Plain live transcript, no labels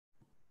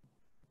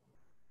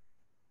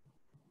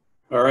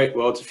All right,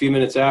 well, it's a few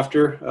minutes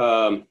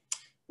after.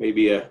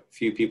 Maybe a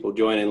few people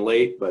joining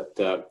late, but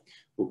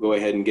we'll go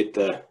ahead and get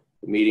the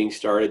meeting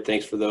started.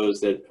 Thanks for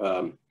those that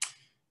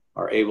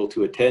are able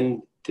to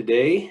attend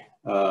today.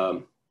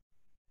 I'm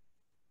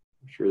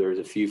sure there's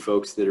a few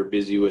folks that are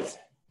busy with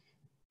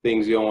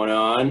things going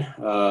on,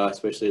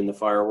 especially in the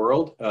fire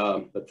world,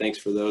 but thanks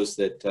for those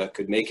that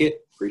could make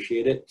it.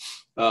 Appreciate it.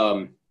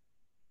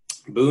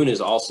 Boone is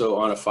also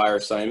on a fire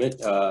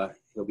assignment.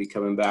 He'll be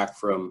coming back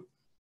from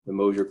the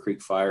Mosier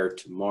Creek fire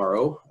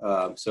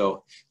tomorrow.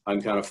 So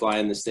I'm kind of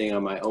flying this thing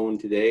on my own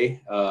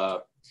today. For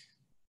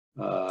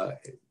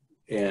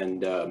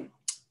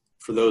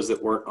those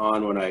that weren't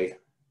on when I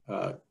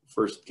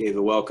first gave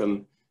the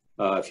welcome,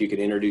 if you could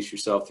introduce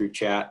yourself through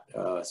chat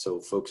so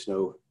folks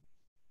know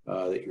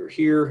that you're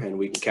here and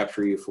we can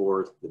capture you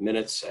for the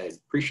minutes, I'd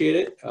appreciate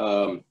it.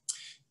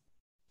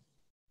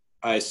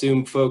 I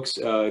assume folks,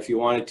 if you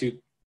wanted to,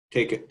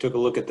 took a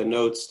look at the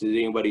notes. Did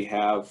anybody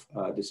have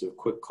just a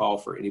quick call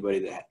for anybody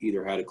that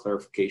either had a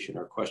clarification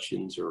or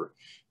questions or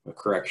a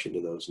correction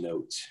to those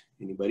notes?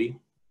 Anybody?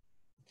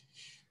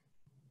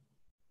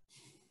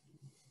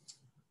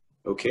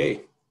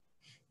 Okay.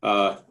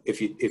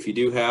 If you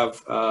do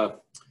have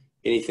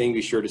anything,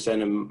 be sure to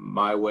send them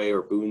my way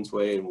or Boone's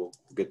way, and we'll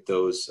get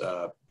those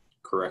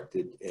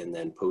corrected and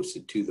then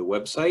posted to the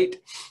website.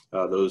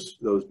 Those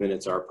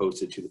minutes are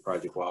posted to the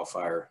Project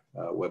Wildfire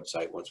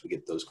website once we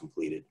get those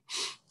completed.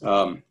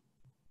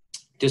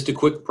 Just a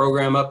quick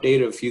program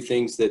update of a few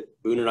things that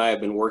Boone and I have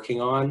been working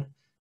on.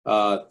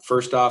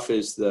 First off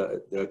is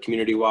the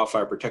community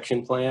wildfire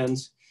protection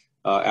plans.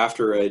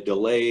 After a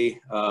delay,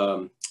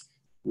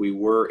 we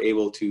were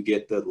able to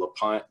get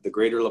the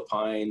Greater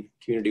Lapine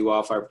Community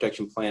Wildfire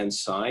Protection Plan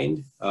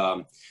signed.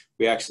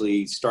 We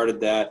actually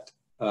started that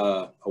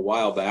a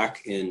while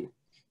back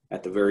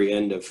at the very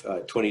end of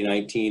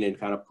 2019 and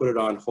kind of put it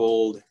on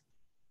hold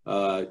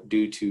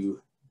due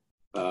to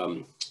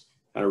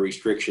kind of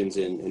restrictions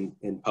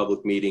in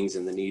public meetings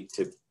and the need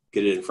to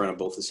get it in front of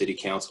both the City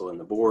Council and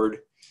the Board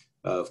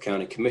of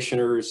County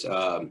Commissioners.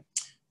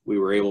 We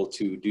were able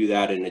to do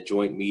that in a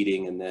joint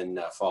meeting and then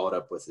followed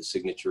up with the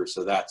signature.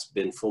 So that's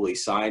been fully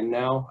signed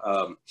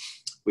now.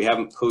 We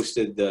haven't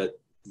posted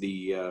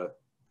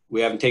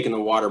we haven't taken the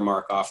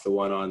watermark off the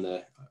one on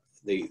the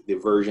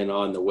version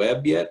on the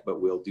web yet,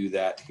 but we'll do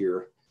that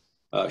here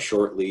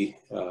shortly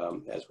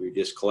as we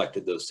just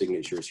collected those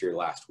signatures here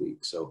last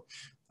week. So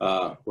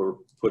we're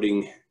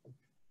putting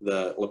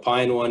the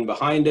Lapine one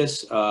behind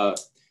us.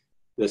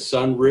 The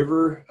Sun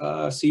River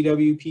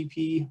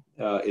CWPP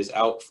is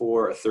out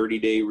for a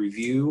 30-day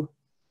review.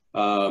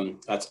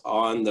 That's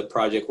on the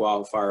Project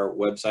Wildfire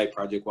website,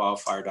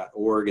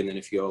 projectwildfire.org. And then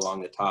if you go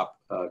along the top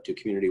to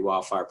Community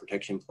Wildfire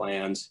Protection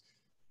Plans,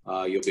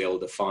 you'll be able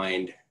to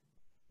find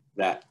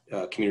that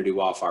Community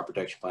Wildfire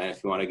Protection Plan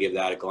if you want to give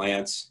that a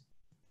glance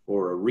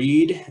or a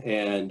read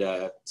and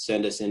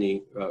send us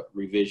any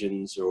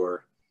revisions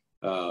or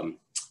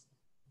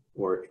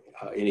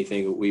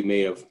anything that we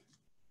may have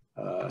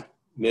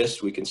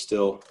missed. We can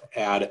still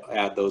add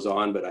those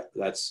on, but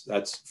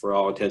that's for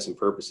all intents and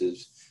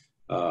purposes.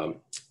 I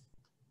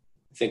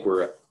think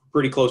we're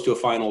pretty close to a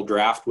final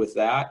draft with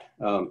that.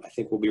 I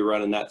think we'll be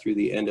running that through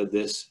the end of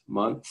this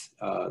month,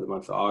 the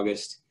month of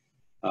August.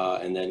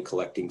 And then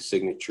collecting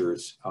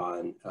signatures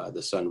on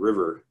the Sun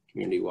River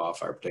Community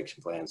Wildfire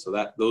Protection Plan. So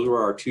those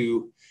were our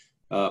two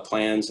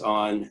plans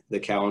on the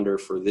calendar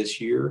for this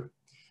year.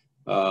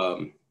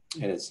 And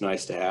it's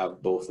nice to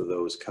have both of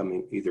those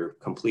coming either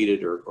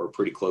completed or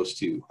pretty close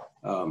to.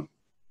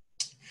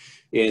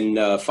 In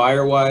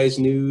Firewise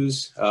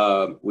news,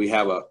 we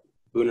have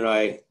Boone and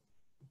I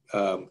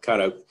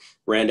kind of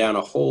ran down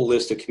a whole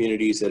list of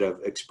communities that have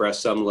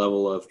expressed some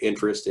level of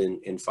interest in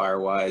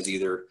Firewise.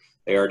 Either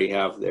they already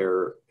have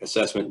their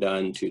assessment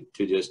done to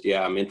just,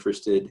 yeah, I'm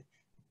interested,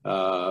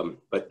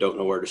 but don't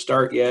know where to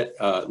start yet.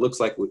 It looks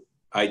like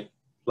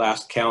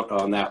last count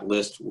on that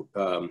list,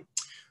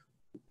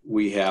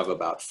 we have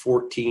about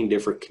 14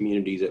 different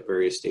communities at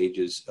various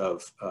stages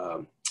of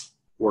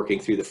working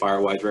through the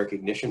Firewise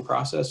recognition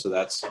process. So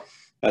that's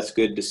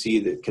good to see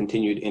the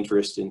continued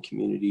interest in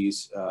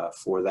communities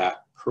for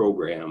that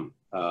program.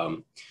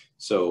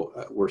 So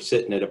we're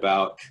sitting at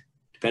about,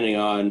 depending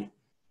on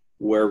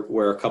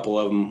where a couple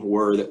of them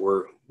were that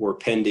were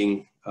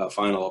pending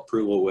final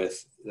approval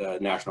with the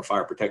National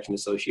Fire Protection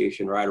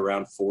Association, right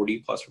around 40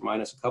 plus or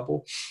minus a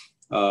couple.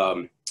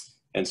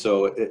 And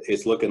so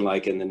it's looking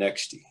like in the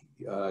next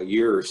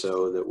year or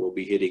so that we'll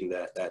be hitting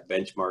that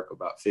benchmark,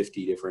 about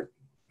 50 different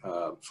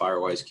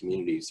Firewise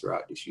communities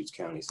throughout Deschutes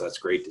County. So that's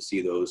great to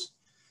see those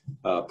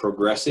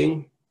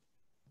progressing.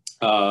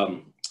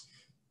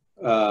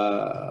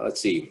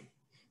 Let's see.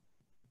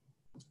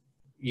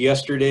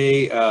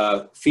 Yesterday,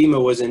 FEMA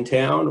was in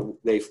town.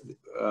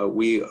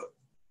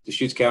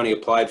 Deschutes County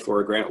applied for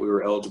a grant we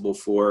were eligible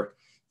for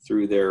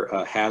through their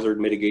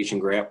hazard mitigation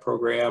grant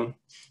program.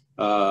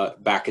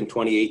 back in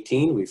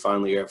 2018. We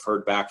finally have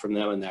heard back from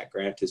them, and that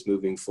grant is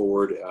moving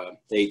forward.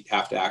 They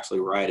have to actually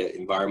write an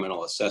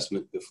environmental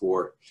assessment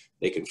before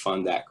they can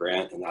fund that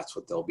grant, and that's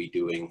what they'll be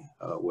doing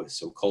with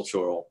some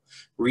cultural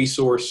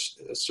resource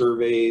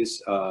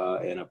surveys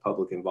and a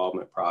public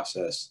involvement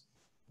process.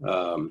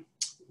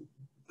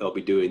 They'll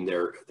be doing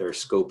their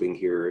scoping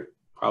here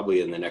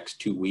probably in the next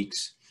 2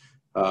 weeks.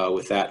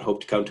 With that,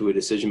 hope to come to a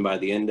decision by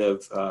the end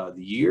of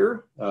the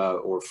year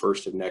or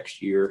first of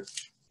next year.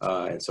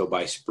 And so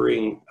by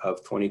spring of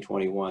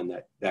 2021,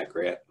 that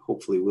grant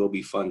hopefully will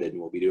be funded,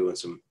 and we'll be doing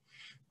some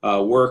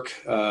work.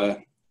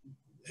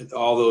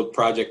 All the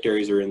project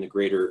areas are in the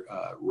greater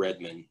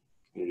Redmond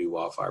Community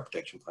Wildfire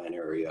Protection Plan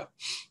area.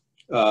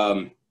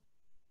 And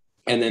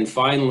then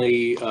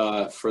finally,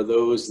 for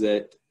those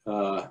that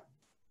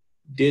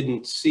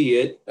didn't see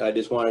it, I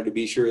just wanted to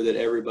be sure that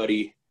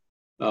everybody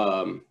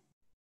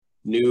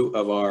knew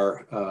of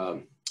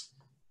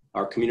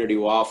our community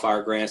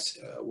wildfire grants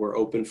were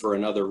open for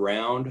another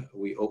round.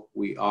 We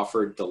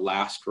offered the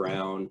last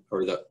round,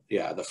 or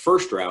the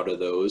first round of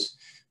those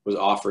was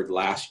offered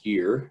last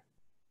year.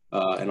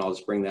 And I'll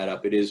just bring that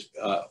up. It is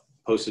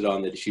posted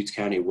on the Deschutes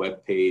County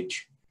webpage.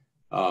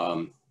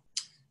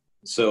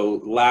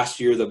 So last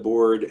year, the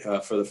board,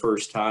 for the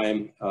first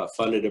time,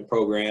 funded a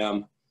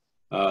program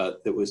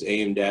that was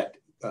aimed at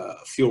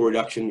fuel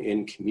reduction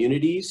in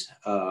communities.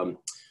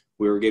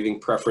 We were giving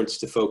preference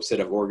to folks that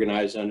have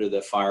organized under the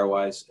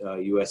Firewise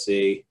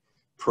USA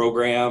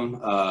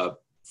program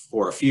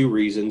for a few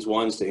reasons.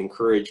 One is to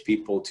encourage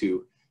people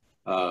to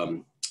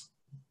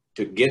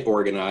get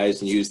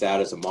organized and use that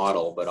as a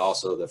model, but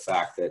also the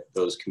fact that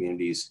those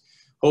communities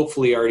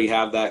hopefully already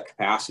have that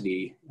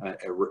capacity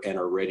and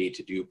are ready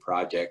to do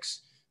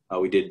projects.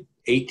 We did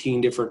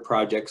 18 different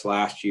projects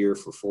last year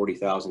for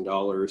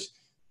 $40,000.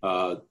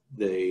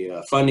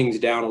 The funding's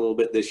down a little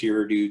bit this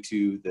year due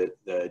to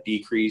the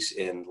decrease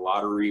in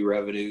lottery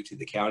revenue to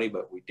the county,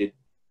 but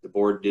the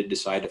board did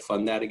decide to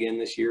fund that again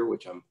this year,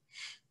 which I'm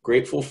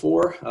grateful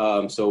for.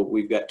 So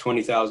we've got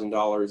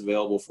 $20,000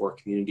 available for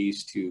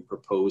communities to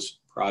propose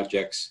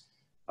projects.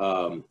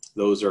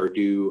 Those are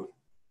due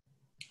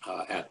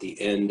at the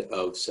end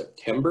of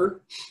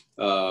September.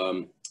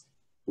 I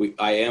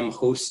am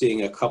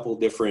hosting a couple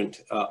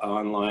different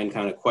online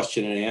kind of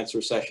question and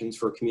answer sessions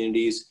for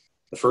communities.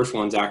 The first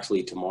one's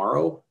actually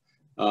tomorrow,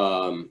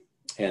 and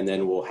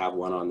then we'll have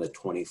one on the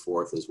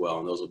 24th as well,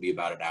 and those will be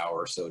about an hour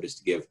or so, just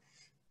to give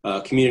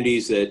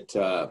communities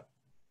that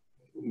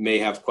may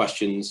have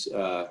questions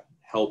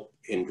help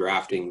in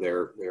drafting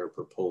their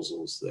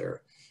proposals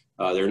there.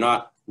 They're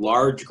not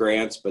large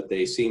grants, but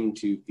they seem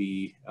to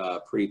be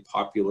pretty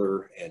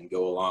popular and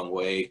go a long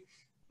way.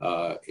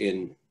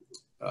 In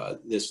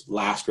this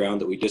last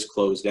round that we just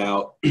closed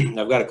out,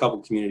 I've got a couple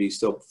communities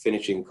still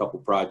finishing a couple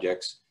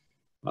projects.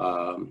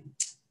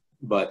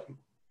 But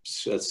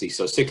let's see,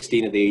 so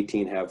 16 of the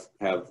 18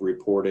 have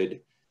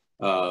reported.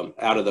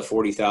 Out of the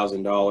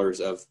 $40,000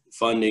 of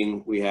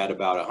funding, we had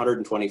about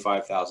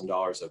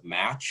 $125,000 of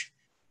match.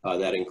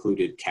 That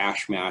included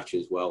cash match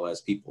as well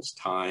as people's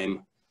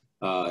time.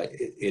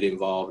 It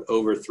involved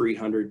over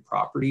 300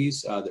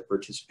 properties that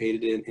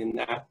participated in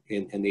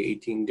the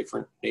 18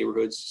 different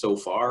neighborhoods so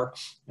far,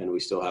 and we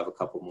still have a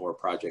couple more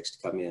projects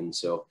to come in.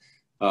 So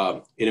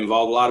it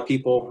involved a lot of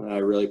people, and I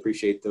really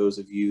appreciate those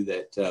of you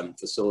that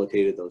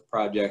facilitated those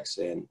projects,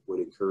 and would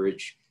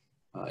encourage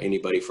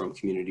anybody from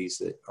communities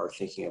that are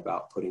thinking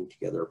about putting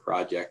together a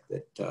project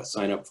that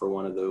sign up for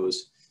one of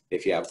those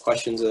if you have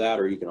questions of that,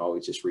 or you can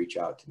always just reach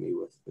out to me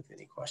with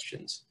any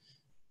questions.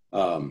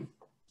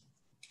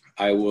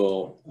 I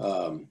will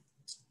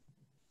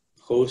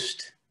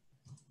post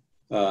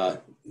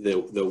the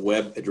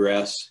web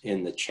address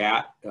in the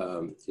chat,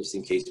 just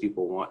in case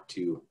people want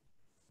to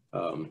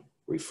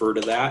refer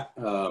to that.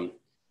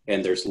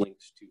 And there's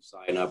links to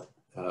sign up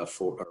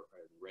for or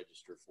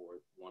register for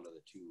one of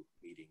the two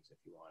meetings if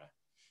you want to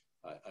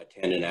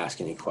attend and ask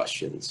any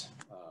questions.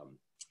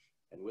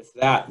 And with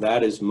that,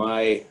 that is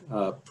my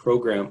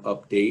program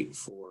update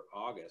for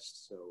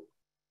August. So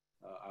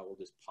I will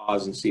just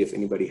pause and see if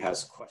anybody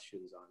has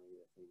questions on any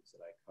of the things that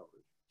I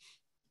covered.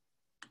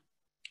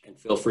 And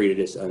feel free to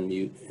just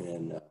unmute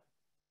and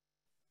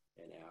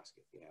ask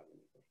if you have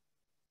anything.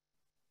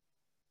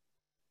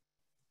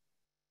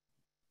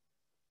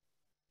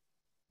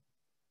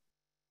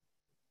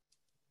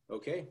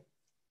 Okay,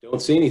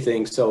 don't see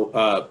anything.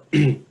 So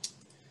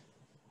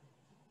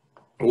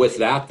with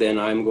that, then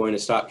I'm going to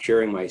stop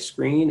sharing my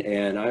screen,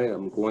 and I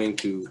am going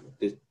to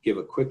give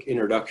a quick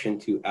introduction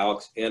to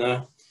Alex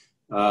Enna.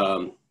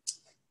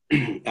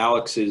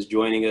 Alex is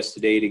joining us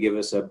today to give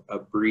us a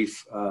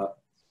brief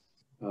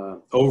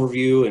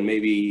overview and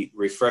maybe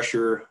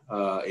refresher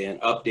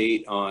and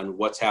update on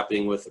what's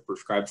happening with the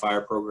Prescribed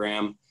Fire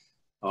program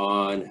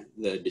on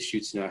the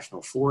Deschutes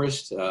National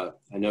Forest. I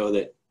know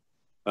that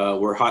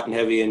we're hot and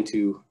heavy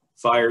into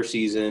fire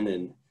season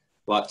and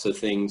lots of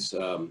things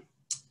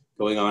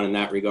going on in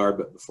that regard,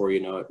 but before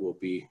you know it, we'll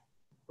be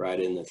right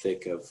in the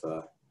thick of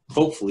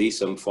hopefully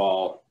some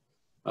fall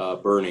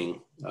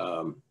burning.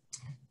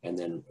 And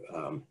then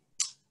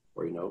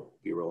or,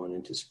 be rolling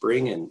into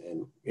spring,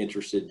 and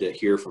interested to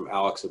hear from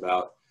Alex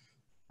about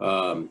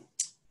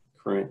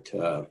current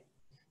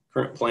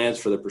plans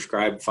for the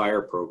Prescribed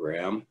Fire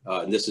program.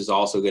 And this is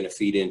also going to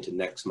feed into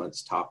next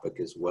month's topic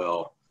as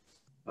well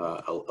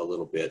a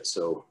little bit.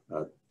 So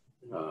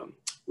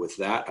with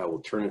that, I will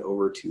turn it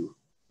over to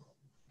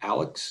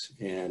Alex.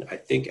 And I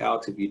think,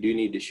 Alex, if you do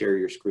need to share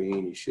your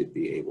screen, you should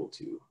be able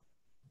to.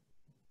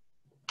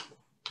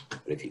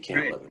 But if you can't,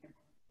 right. let me.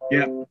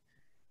 Yeah.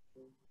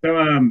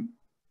 So,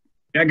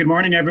 yeah, good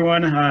morning,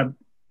 everyone.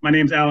 My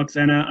name's Alex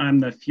Enna. I'm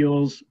the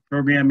Fuels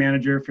Program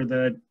Manager for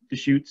the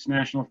Deschutes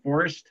National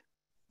Forest.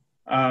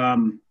 Yeah,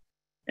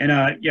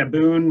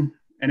 Boone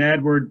and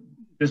Ed were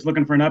just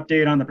looking for an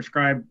update on the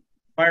Prescribed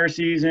Fire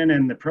season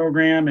and the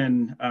program.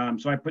 And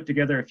so I put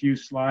together a few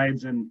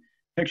slides and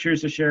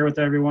pictures to share with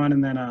everyone.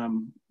 And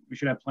then we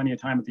should have plenty of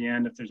time at the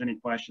end if there's any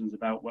questions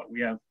about what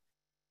we have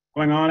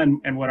going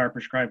on and what our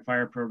Prescribed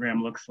Fire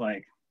program looks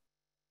like.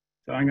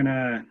 So I'm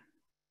gonna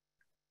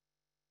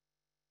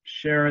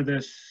share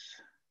this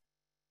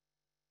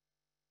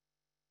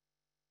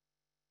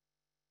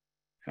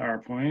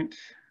PowerPoint.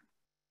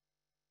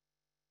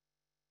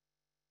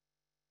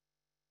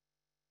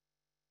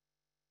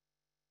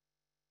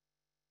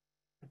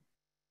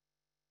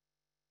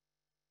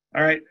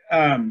 All right,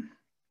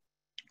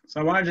 so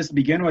I want to just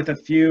begin with a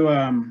few,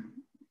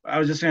 I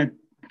was just going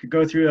to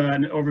go through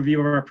an overview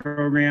of our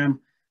program,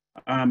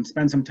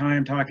 spend some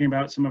time talking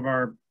about some of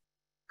our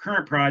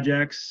current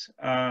projects,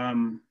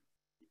 and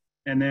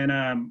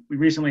then we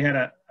recently had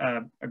a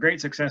great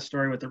success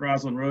story with the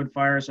Roslyn Road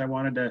fire, so I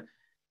wanted to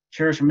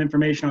share some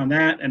information on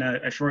that in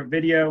a short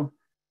video,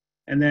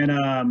 and then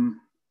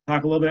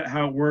talk a little bit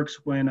how it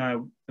works when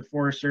the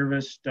Forest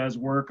Service does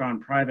work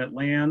on private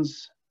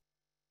lands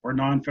or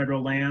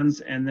non-federal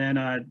lands, and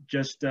then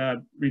just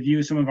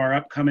review some of our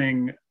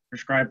upcoming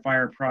Prescribed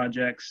Fire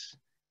projects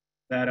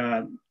that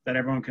that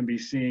everyone can be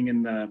seeing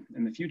in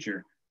the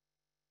future.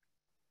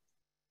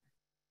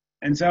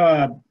 And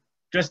so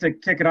just to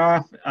kick it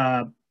off,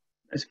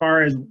 as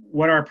far as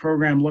what our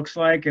program looks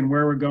like and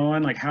where we're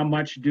going, like how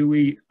much do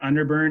we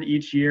underburn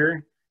each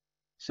year?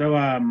 So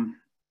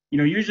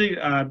usually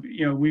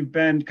we've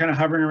been kind of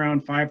hovering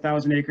around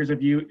 5,000 acres a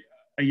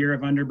year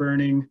of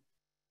underburning.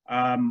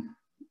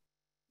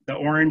 The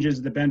orange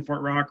is the Bend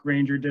Fort Rock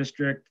Ranger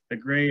District, the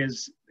gray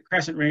is the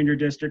Crescent Ranger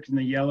District, and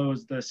the yellow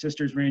is the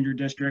Sisters Ranger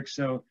District.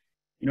 So,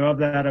 of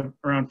that,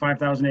 around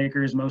 5,000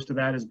 acres, most of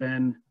that has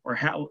been, or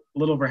a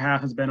little over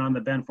half has been on the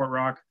Bend Fort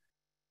Rock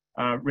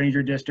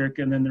Ranger District,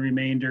 and then the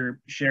remainder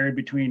shared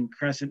between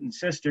Crescent and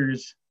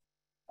Sisters.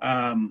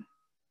 And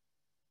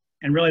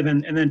really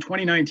then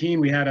 2019,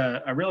 we had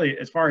a really,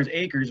 as far as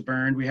acres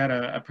burned, we had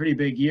a pretty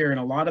big year, and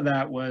a lot of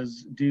that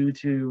was due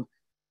to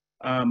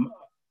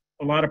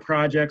a lot of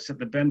projects that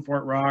the Bend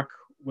Fort Rock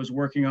was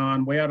working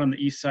on way out on the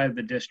east side of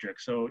the district.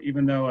 So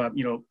even though,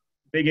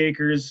 big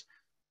acres,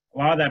 a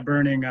lot of that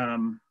burning,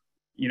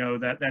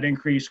 that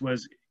increase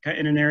was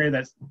in an area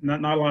that's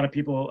not a lot of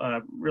people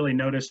really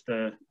noticed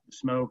the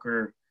smoke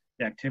or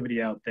the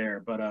activity out there.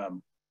 But a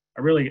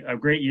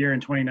great year in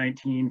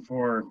 2019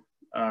 for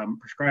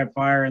Prescribed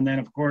Fire. And then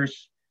of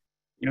course,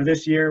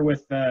 this year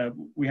with,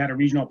 we had a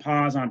regional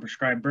pause on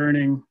prescribed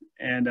burning,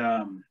 and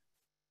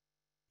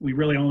we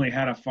really only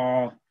had a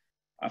fall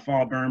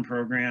burn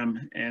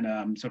program,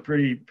 and so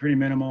pretty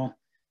minimal,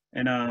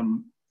 and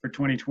for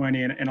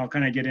 2020, and I'll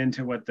kind of get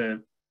into what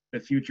the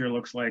future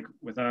looks like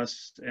with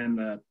us and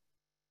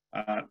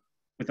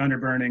with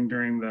underburning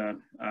during the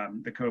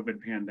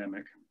COVID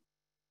pandemic.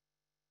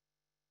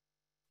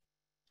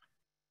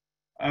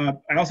 I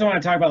also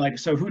want to talk about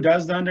so who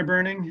does the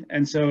underburning,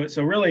 and so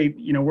really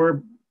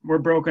we're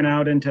broken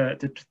out into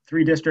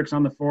 3 districts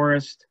on the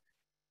forest,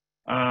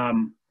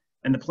 and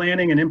the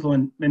planning and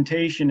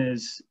implementation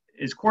is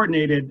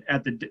coordinated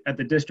at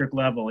the district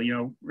level.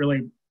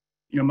 Really,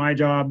 my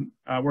job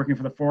working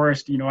for the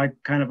forest, I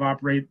kind of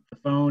operate the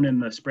phone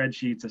and the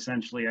spreadsheets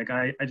essentially. Like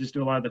I just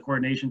do a lot of the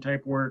coordination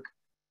type work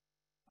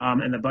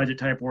and the budget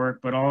type work,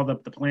 but all the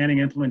planning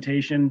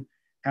implementation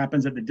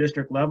happens at the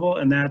district level,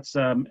 and that's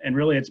and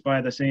really it's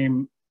by the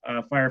same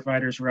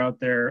firefighters who are out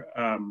there,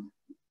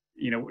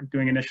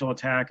 doing initial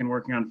attack and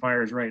working on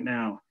fires right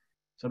now.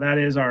 So that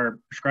is our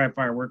Prescribed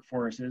Fire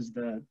workforce, is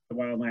the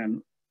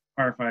wildland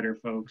firefighter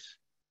folks.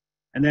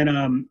 And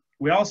then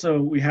we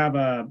have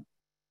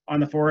on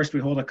the forest, we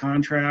hold a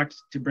contract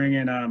to bring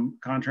in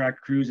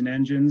contract crews and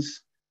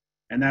engines.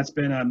 And that's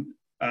been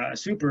a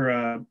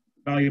super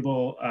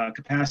valuable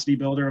capacity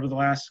builder over the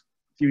last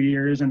few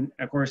years. And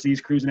of course,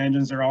 these crews and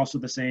engines are also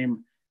the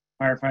same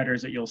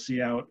firefighters that you'll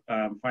see out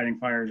fighting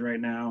fires right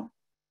now.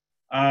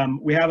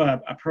 We have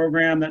a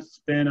program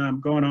that's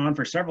been going on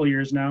for several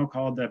years now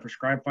called the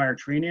Prescribed Fire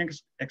Training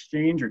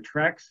Exchange, or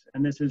TREX.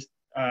 And this is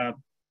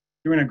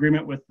through an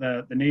agreement with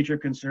the Nature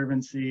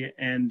Conservancy,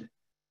 and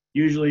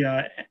usually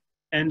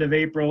end of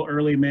April,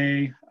 early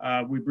May,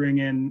 we bring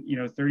in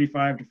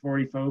 35 to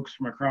 40 folks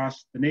from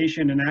across the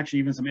nation, and actually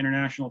even some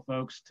international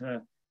folks,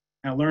 to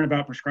learn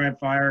about Prescribed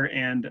Fire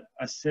and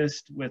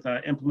assist with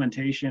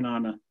implementation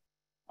on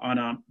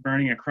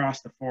burning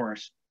across the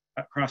forest.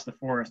 across the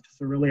forest.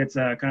 So really it's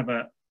a kind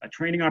of a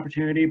training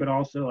opportunity, but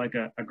also like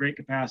a great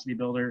capacity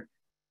builder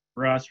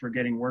for us for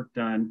getting work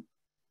done.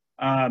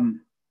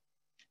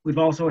 We've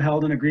also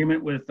held an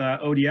agreement with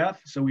ODF,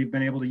 so we've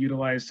been able to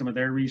utilize some of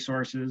their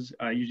resources,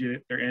 usually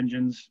their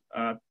engines,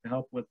 to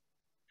help with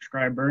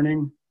prescribed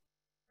burning.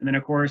 And then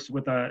of course,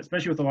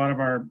 especially with a lot of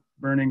our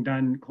burning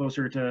done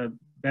closer to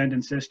Bend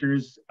and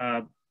Sisters,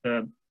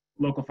 the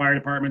local fire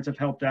departments have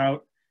helped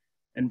out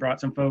and brought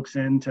some folks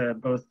in to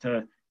both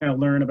to kind of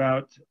learn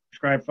about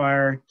prescribed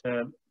fire,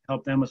 to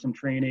help them with some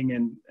training,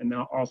 and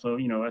also,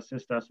 you know,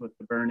 assist us with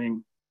the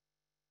burning.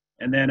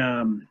 And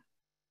then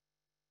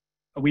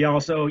we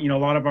also, you know, a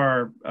lot of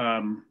our,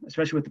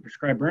 especially with the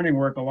prescribed burning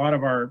work, a lot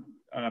of our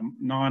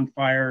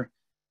non-fire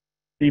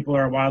people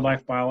are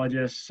wildlife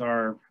biologists,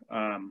 are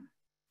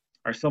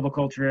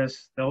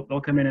silviculturists.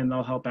 They'll come in and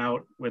they'll help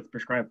out with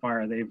prescribed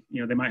fire. They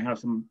might have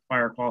some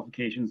fire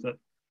qualifications that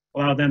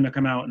allow them to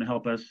come out and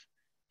help us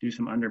do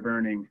some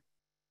underburning.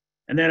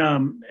 And then,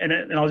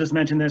 and I'll just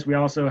mention this, we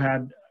also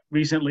had,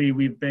 recently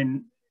we've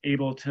been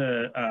able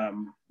to,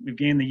 we've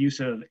gained the use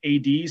of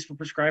ADs for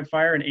prescribed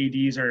fire, and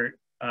ADs are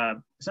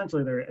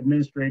essentially they're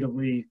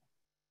administratively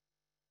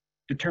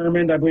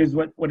determined, I believe is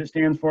what it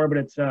stands for, but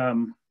it's,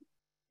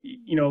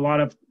 you know, a lot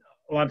of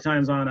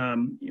times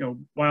on, you know,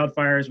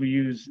 wildfires, we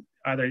use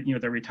either, you know,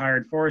 the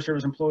retired Forest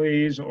Service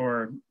employees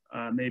or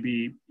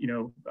maybe, you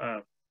know,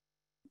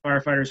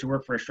 firefighters who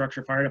work for a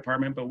structure fire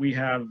department, but we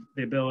have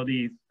the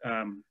ability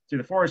through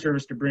the Forest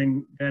Service to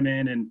bring them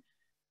in and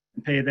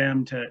pay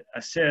them to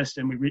assist.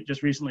 And we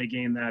just recently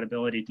gained that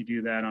ability to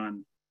do that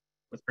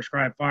with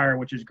prescribed fire,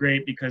 which is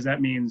great because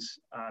that means,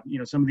 you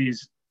know, some of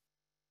these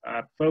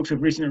folks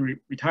who've recently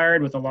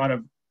retired with a lot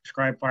of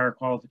prescribed fire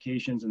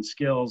qualifications and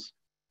skills,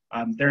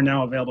 they're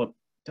now available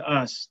to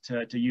us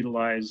to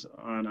utilize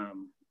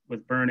on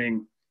with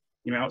burning,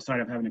 you know, outside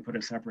of having to put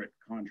a separate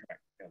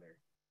contract together.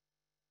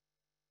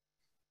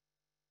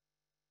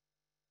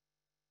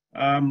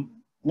 A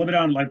little bit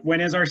on like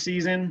when is our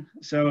season.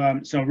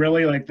 So so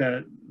really like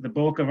the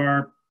bulk of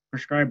our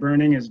prescribed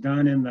burning is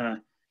done in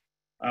the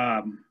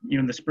you know,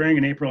 in the spring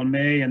and April and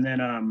May, and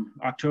then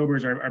October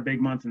is our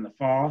big month in the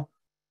fall.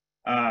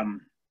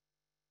 And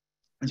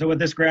so what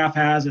this graph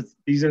has,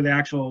 these are the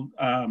actual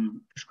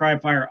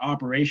prescribed fire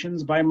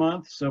operations by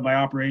month. So by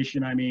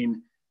operation, I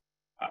mean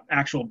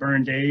actual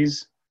burn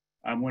days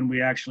when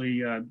we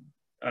actually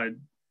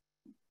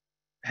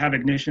have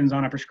ignitions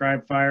on a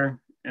prescribed fire.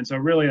 And so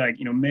really, like,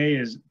 you know, May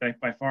is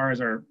by far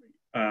is our,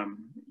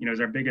 you know, is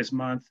our biggest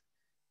month.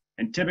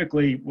 And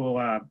typically we'll,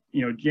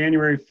 you know,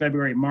 January,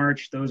 February,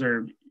 March, those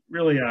are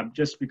really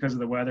just because of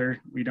the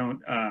weather. We don't,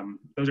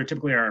 those are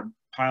typically our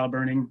pile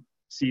burning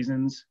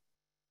seasons.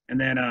 And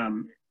then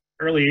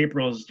early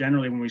April is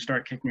generally when we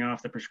start kicking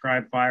off the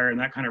prescribed fire, and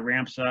that kind of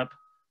ramps up.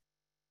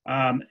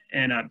 And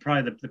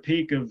probably the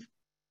peak of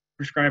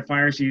prescribed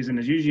fire season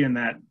is usually in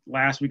that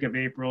last week of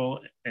April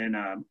and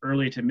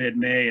early to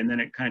mid-May, and then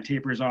it kind of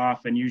tapers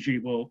off, and usually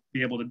we'll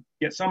be able to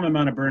get some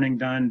amount of burning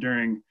done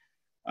during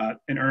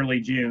in early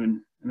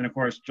June. And then of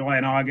course, July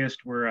and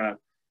August, where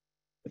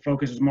the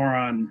focus is more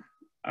on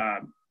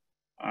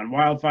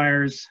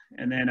wildfires.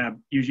 And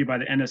then usually by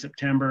the end of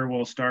September,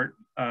 we'll start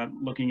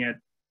looking at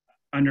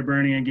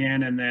underburning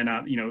again. And then,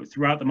 you know,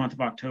 throughout the month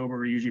of October,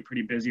 we're usually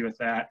pretty busy with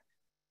that.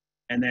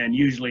 And then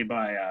usually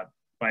by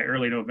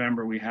early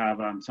November, we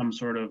have some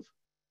sort of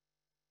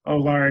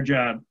large,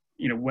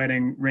 you know,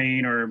 wetting,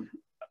 rain, or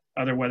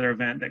other weather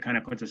event that kind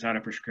of puts us out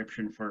of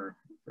prescription for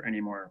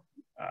any more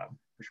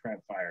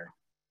prescribed fire.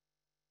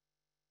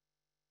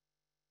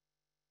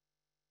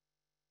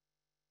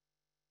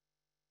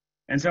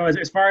 And so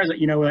as far as,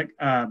 you know, like,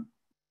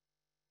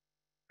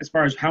 as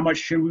far as how much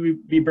should we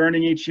be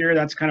burning each year,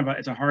 that's kind of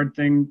it's a hard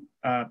thing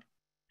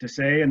to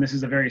say. And this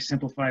is a very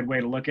simplified way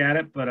to look at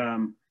it. But,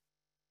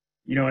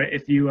 you know,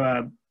 if you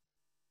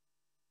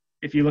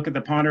look at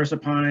the ponderosa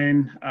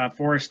pine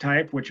forest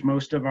type, which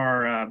most of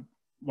our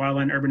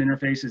wildland urban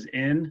interface is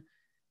in,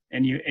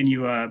 and you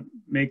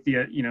make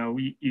the, you know,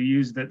 you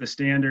use the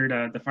standard,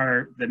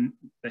 the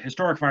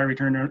historic fire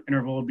return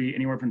interval will be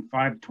anywhere from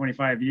 5 to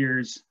 25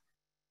 years.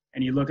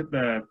 And you look at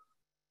the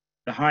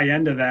high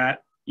end of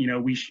that, you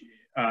know,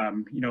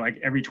 you know, like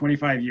every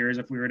 25 years,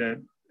 if we were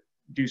to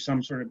do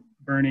some sort of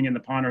burning in the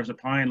ponderosa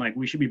pine, like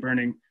we should be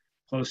burning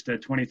close to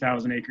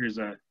 20,000 acres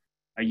a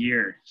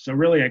year. So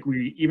really, like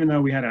even though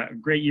we had a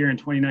great year in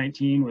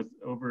 2019 with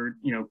over,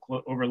 you know,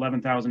 over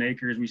 11,000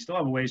 acres, we still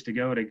have a ways to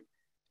go to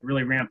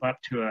really ramp up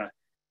to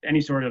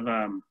any sort of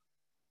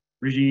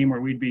regime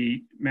where we'd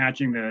be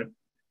matching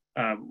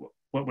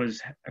what was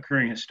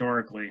occurring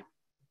historically.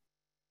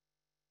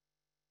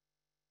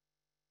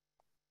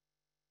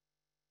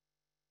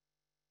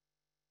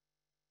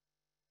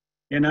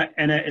 And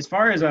as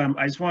far as I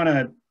just want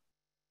to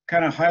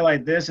kind of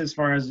highlight this as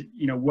far as,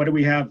 you know, what do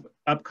we have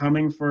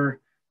upcoming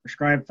for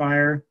prescribed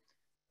fire.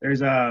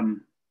 There's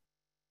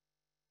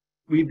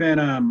we've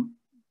been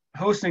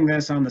hosting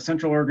this on the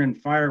Central Oregon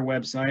Fire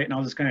website, and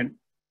I'll just kind of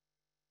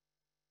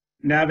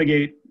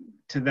navigate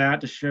to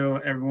that to show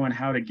everyone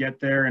how to get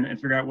there and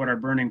figure out what our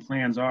burning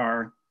plans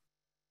are.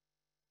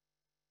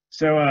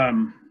 So I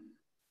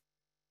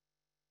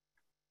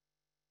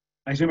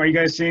assume, are you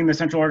guys seeing the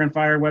Central Oregon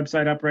Fire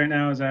website up right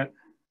now? Is that?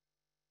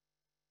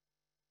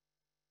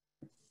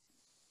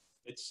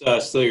 It's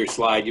still your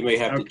slide. You may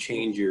have to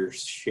change your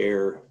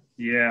share.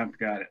 Yeah,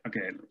 got it.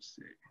 Okay, let's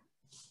see.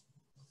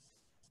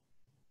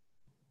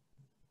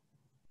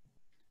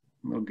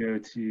 We'll go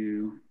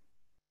to,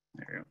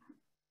 there we go.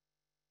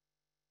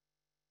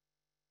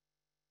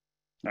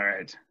 All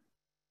right.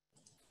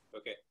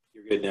 Okay,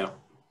 you're good now.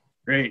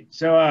 Great.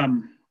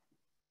 So,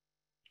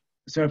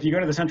 so if you go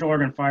to the Central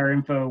Oregon Fire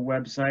Info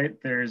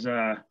website, there's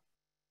a,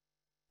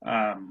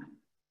 right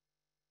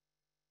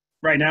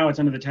now it's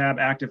under the tab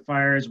Active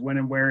Fires, when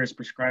and where is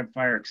prescribed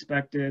fire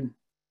expected.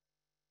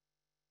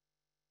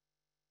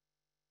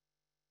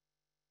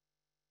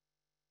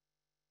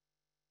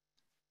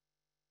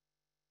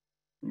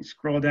 You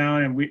scroll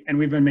down, and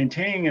we've been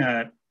maintaining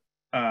an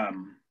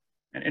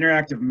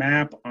interactive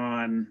map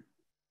on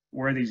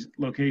where these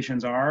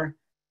locations are.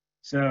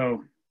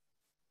 So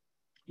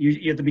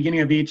at the beginning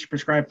of each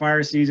prescribed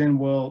fire season,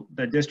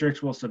 the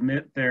districts will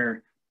submit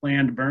their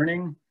planned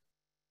burning,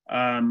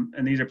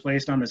 and these are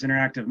placed on this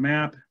interactive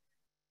map.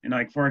 And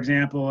like, for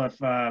example, if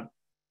you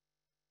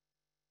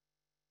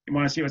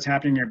want to see what's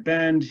happening in your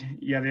bend,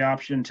 you have the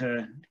option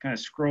to kind of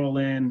scroll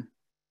in,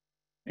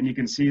 and you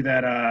can see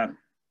that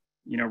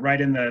you know, right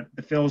in the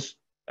Phil's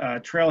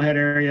trailhead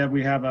area,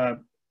 we have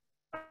a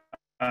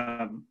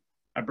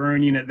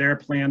burn unit there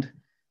planned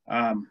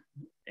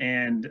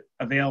and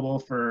available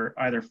for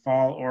either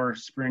fall or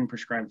spring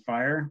prescribed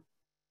fire.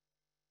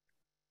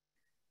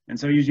 And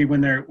so usually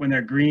when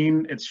they're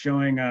green, it's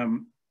showing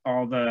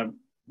all the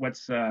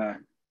what's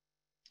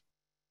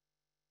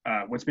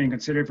being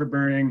considered for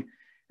burning.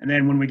 And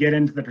then when we get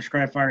into the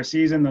prescribed fire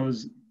season,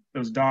 those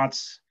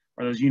dots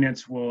or those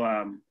units will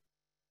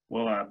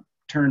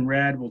turn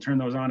red. We'll turn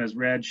those on as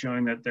red,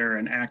 showing that they're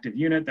an active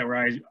unit, that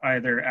we're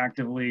either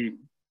actively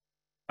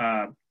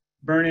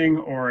burning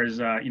or is,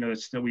 you know,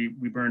 it's still we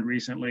burned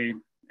recently.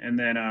 And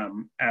then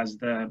as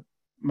the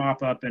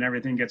mop up and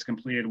everything gets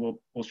completed, we'll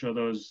show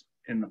those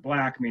in the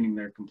black, meaning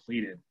they're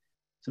completed.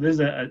 So this is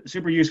a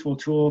super useful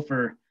tool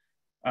for,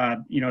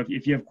 you know,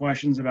 if you have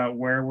questions about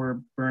where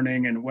we're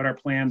burning and what our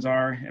plans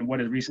are and what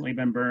has recently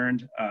been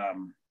burned,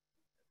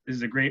 this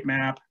is a great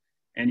map,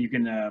 and you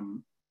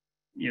can,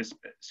 yes,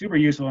 super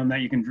useful in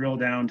that you can drill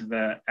down to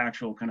the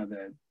actual kind of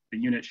the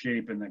unit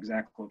shape and the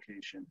exact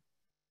location.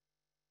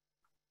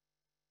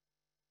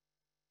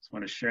 Just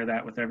want to share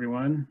that with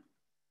everyone.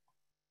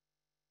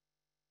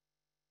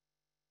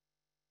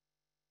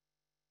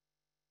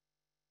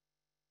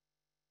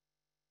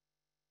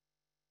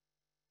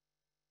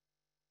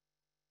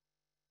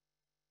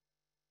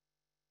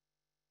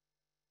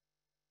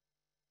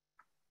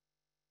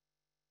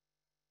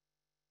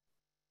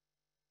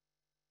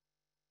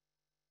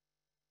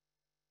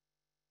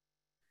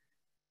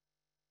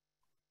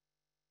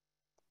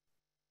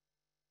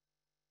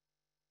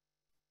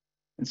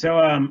 And so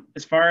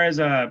as far as,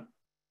 I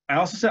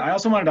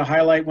also wanted to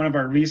highlight one of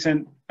our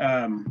recent,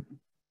 you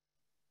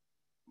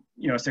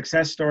know,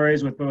 success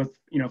stories with both,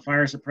 you know,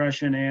 fire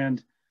suppression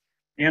and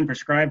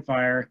prescribed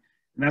fire.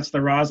 And that's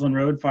the Roslyn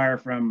Road fire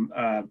from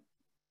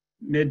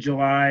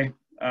mid-July.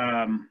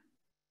 You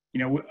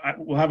know,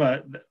 we'll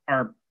have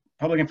our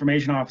public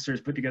information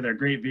officers put together a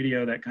great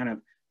video that kind of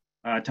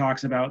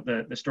talks about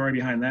the story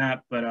behind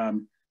that. But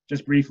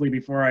just briefly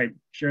before I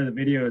share the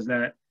video is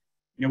that,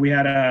 you know, we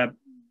had a,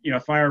 you know,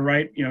 fire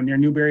right, you know, near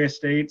Newberry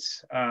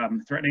Estates,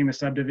 threatening the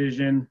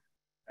subdivision.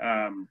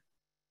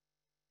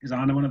 Is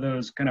on one of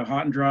those kind of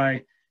hot and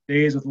dry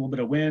days with a little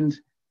bit of wind.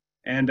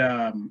 And,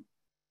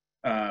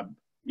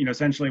 you know,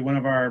 essentially one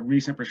of our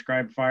recent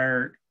prescribed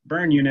fire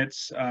burn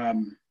units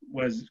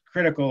was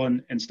critical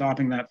in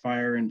stopping that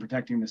fire and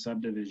protecting the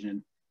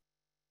subdivision.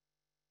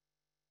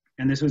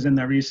 And this was in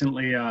the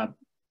recently,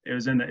 it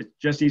was in the,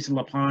 just east of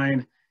La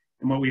Pine,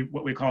 in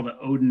what we call the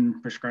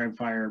Odin prescribed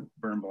fire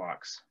burn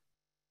blocks.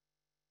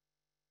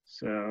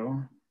 So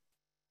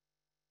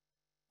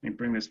let me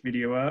bring this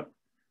video up.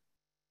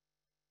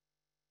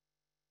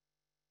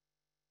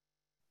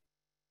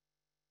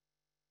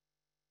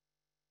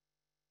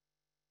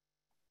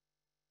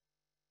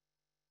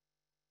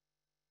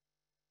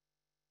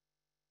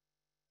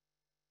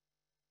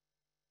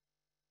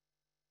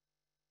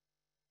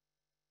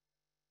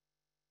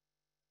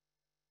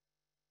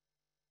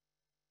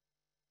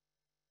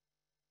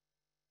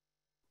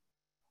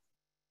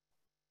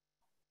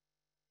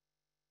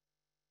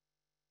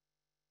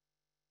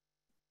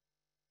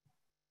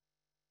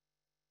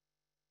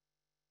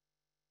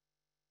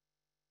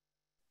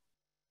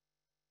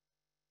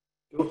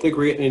 I don't think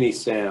we're getting any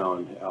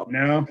sound.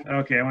 No?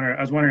 Okay, I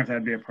was wondering if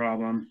that'd be a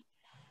problem.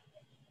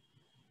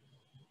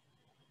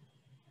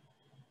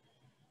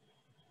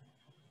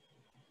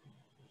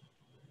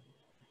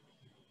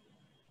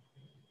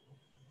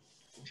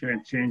 Should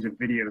I change the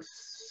video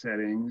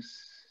settings?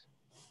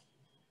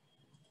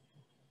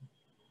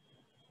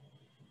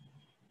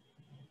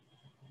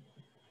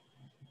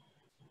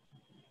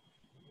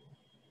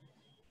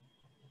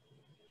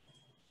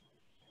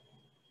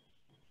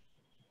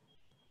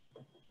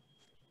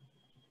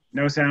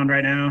 No sound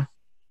right now?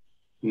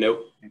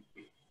 Nope.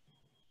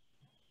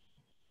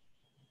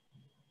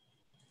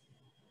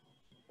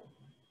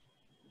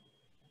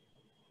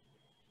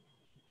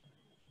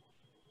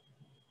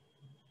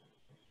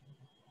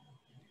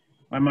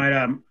 I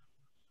might,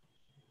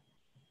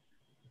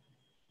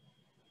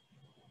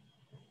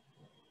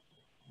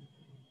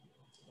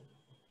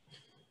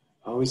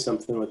 Always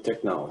something with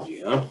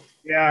technology, huh?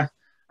 yeah,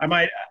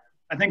 I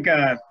think,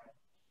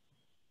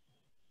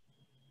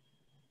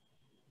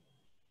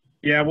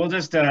 yeah, we'll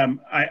just,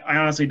 I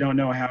honestly don't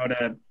know how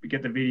to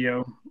get the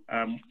video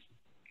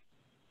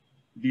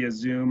via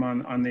Zoom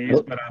on these,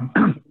 but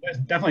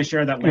definitely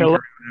share that link around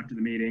after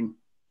the meeting.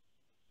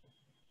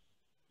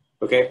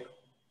 Okay,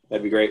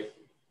 that'd be great.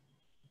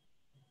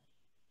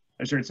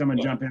 I just heard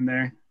someone jump in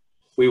there.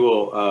 We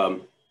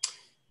will,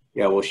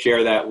 yeah, we'll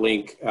share that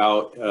link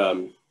out.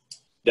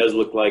 Does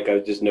look like I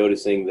was just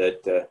noticing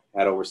that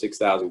had over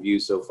 6,000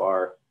 views so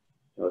far.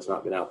 It's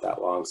not been out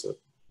that long, so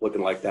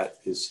looking like that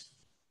is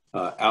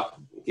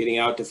getting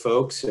out to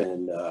folks,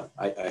 and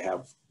I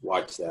have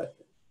watched that.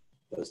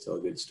 It does tell a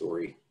good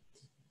story.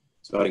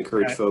 So I'd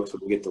encourage folks,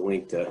 when we get the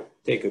link, to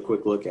take a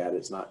quick look at it.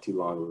 It's not too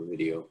long of a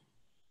video.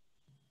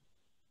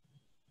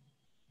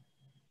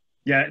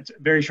 Yeah, it's a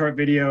very short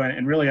video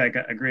and really like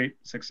a great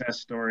success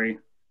story.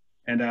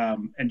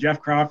 And Jeff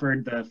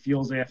Crawford, the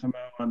Fuels AFMO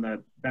on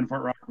the Bend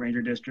Fort Rock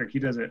Ranger District, he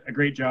does a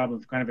great job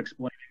of kind of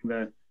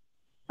explaining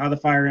how the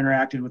fire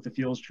interacted with the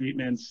fuels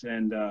treatments,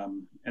 and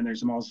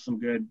there's also some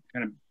good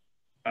kind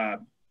of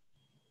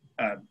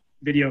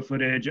video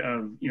footage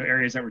of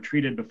areas that were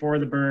treated before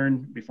the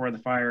burn, before the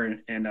fire,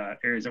 and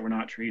areas that were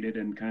not treated,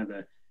 and kind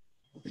of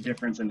the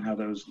difference in how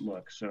those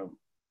look. So,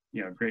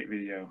 great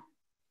video.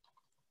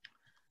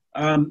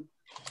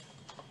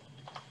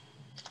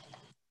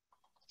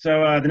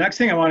 So the next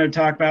thing I wanted to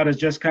talk about is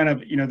just kind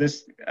of,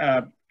 this,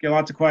 get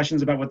lots of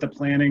questions about what the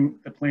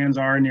plans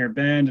are near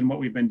Bend and what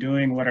we've been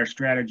doing, what our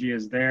strategy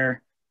is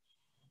there.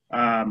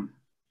 And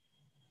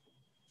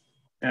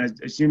I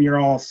assume you're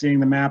all seeing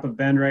the map of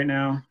Bend right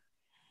now.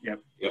 Yep.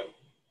 Yep.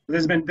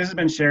 This has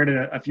been shared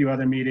at a few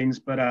other meetings,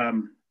 but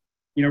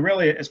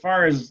really, as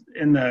far as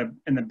in the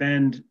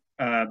Bend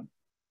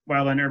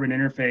wildland urban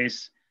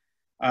interface,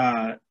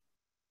 the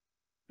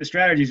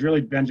strategy has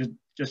really been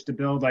just to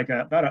build like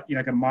about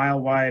a mile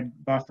wide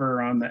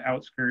buffer on the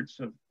outskirts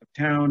of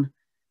town,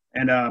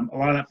 and a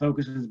lot of that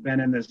focus has been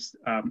in this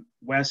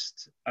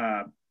West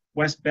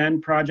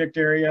Bend project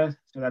area.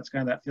 So that's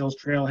kind of that Phil's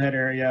Trailhead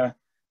area,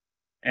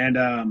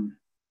 and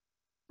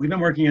we've been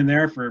working in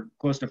there for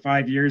close to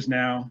 5 years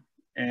now,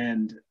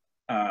 and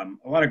a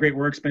lot of great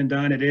work's been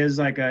done. It is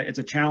like it's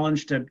a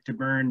challenge to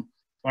burn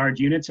large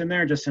units in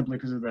there, just simply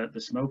because of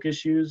the smoke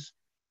issues.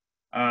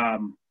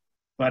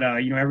 But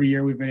every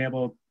year we've been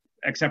able,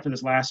 except for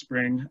this last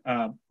spring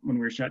when we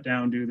were shut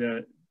down due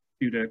to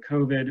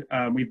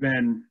COVID, we've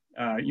been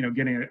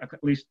getting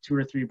at least 2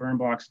 or 3 burn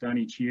blocks done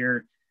each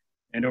year,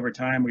 and over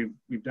time we've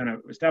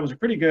established a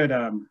pretty good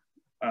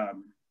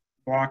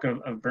block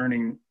of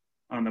burning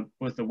on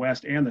both the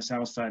west and the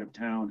south side of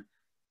town.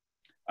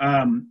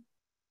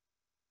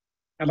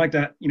 I'd like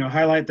to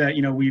highlight that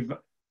we've,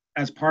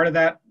 as part of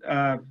that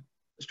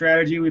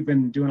strategy, we've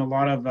been doing a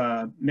lot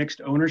of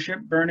mixed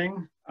ownership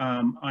burning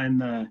on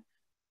the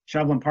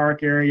Shoveling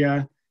Park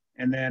area,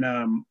 and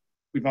then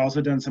we've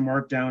also done some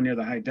work down near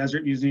the High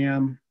Desert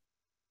Museum.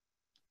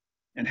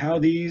 And how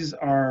these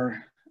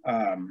are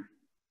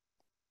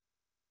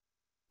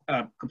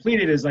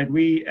completed is like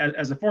we,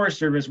 as a Forest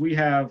Service, we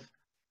have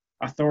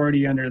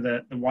authority under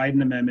the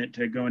Wyden Amendment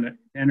to go and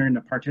enter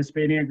into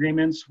participating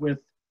agreements with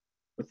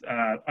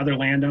other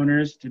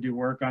landowners to do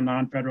work on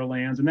non-federal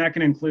lands, and that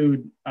can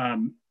include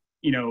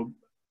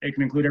it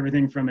can include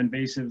everything from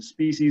invasive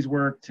species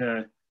work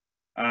to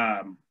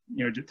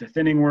to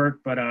thinning work,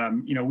 but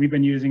we've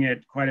been using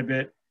it quite a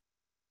bit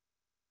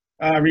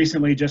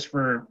recently just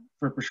for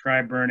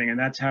prescribed burning, and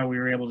that's how we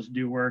were able to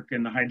do work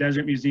in the High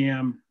Desert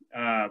Museum.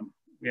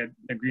 We had an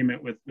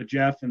agreement with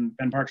Jeff and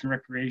Bend Parks and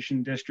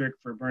Recreation District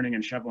for burning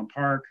in Shoveling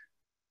Park.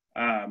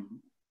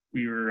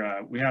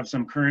 We have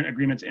some current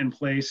agreements in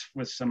place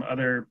with some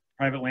other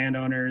private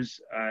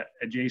landowners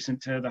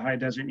adjacent to the High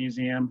Desert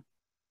Museum,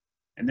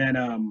 and then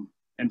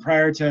and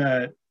prior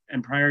to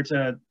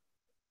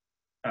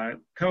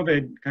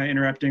COVID kind of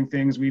interrupting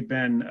things, we've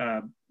been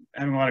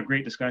having a lot of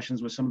great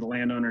discussions with some of the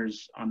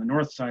landowners on the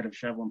north side of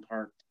Shoveling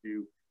Park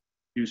to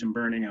do some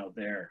burning out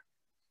there.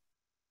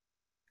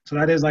 So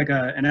that is like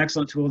an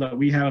excellent tool that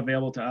we have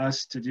available to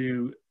us to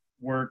do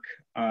work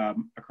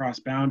across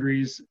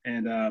boundaries,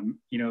 and a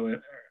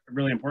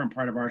really important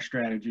part of our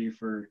strategy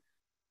for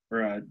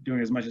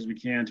doing as much as we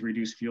can to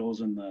reduce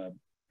fuels in the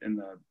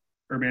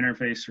urban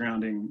interface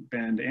surrounding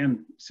Bend and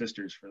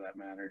Sisters, for that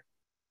matter.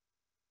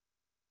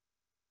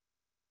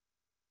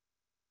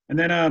 And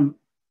then,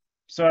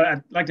 so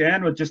I'd like to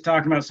end with just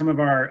talking about some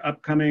of our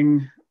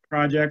upcoming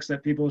projects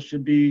that people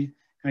should be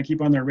kind of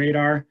keep on their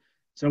radar.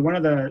 So one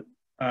of the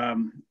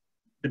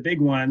big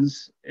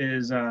ones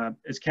is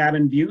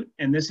Cabin Butte,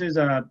 and this is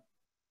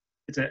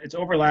it's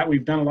overlap.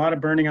 We've done a lot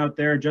of burning out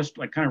there, just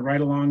like kind of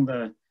right along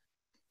the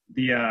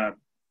the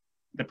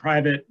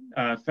private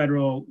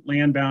federal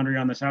land boundary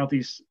on the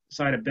southeast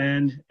side of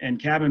Bend,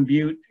 and Cabin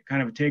Butte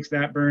kind of takes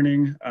that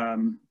burning,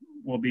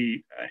 will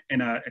be,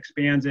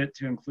 expands it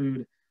to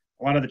include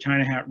a lot of the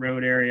China Hat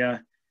Road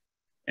area,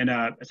 and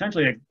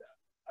essentially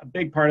a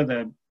big part of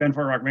the Bend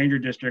Fort Rock Ranger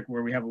District,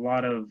 where we have a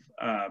lot of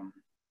kind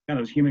of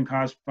those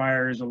human-caused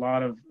fires, a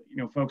lot of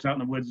folks out in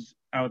the woods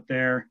out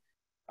there.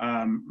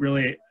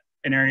 Really,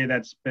 an area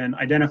that's been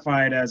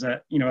identified as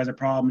a as a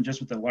problem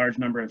just with the large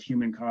number of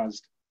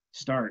human-caused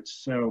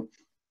starts. So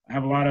I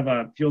have a lot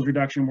of fuels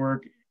reduction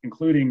work,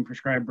 including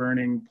prescribed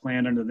burning,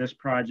 planned under this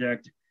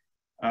project.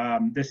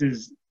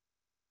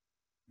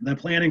 The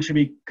planning should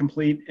be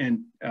complete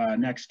in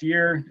next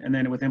year, and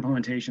then with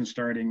implementation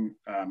starting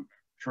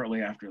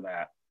shortly after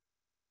that.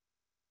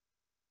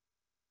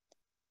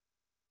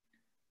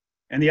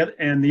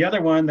 And the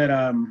other one that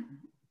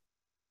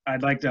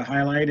I'd like to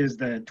highlight is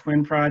the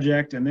Twin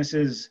Project, and this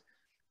is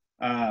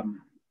out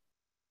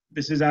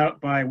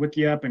by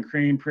Wickiup and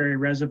Crane Prairie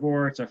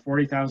Reservoir. It's a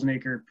 40,000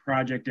 acre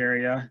project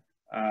area.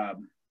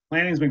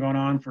 Planning's been going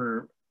on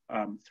for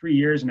 3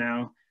 years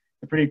now.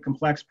 A pretty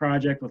complex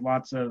project with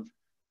lots of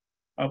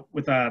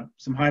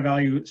some high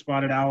value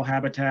spotted owl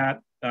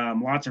habitat,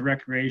 lots of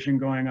recreation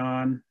going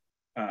on,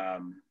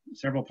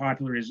 several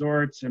popular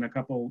resorts, and a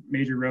couple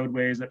major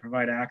roadways that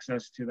provide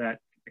access to the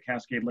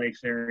Cascade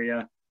Lakes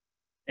area.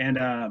 And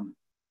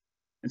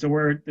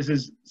so this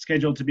is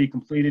scheduled to be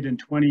completed in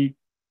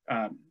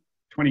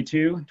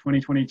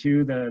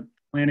 2022, the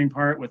planning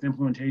part, with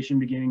implementation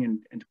beginning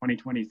in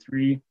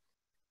 2023.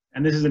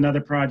 And this is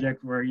another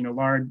project where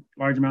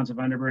large amounts of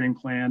underburning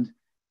planned,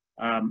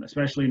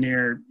 especially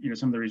near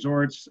some of the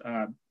resorts,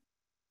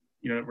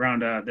 around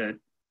the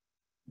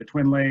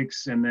Twin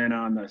Lakes, and then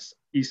on the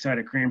east side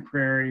of Crane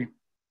Prairie,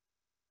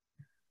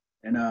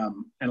 and a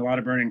lot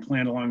of burning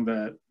planned along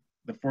the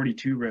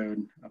 42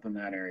 road up in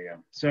that area.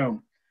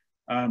 So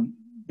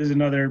this is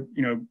another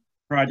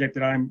project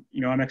that I'm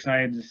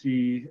excited to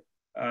see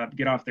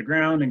get off the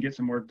ground and get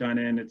some work done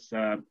in. It's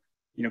kind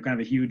of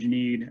a huge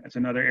need. It's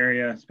another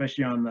area,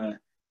 especially on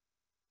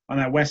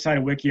that west side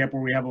of Wickiup,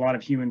 where we have a lot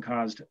of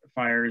human-caused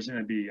fires,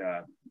 and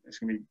it's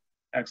going to be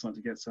excellent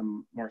to get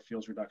some more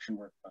fuels reduction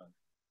work done.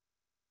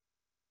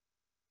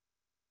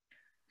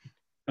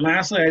 And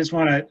lastly, I just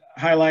want to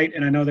highlight,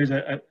 and I know there's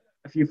a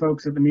few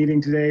folks at the meeting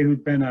today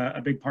who've been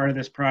a big part of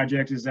this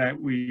project, is that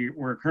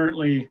we're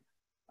currently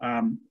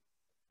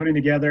putting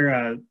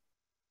together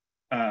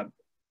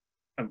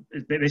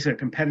basically a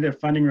competitive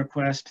funding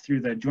request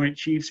through the Joint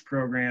Chiefs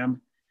program,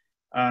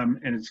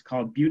 and it's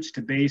called Buttes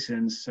to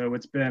Basins. So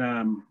it's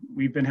been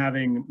we've been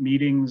having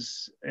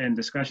meetings and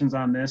discussions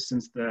on this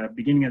since the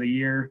beginning of the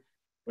year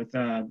with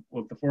the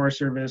Forest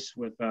Service,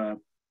 with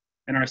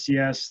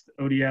NRCS,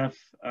 ODF,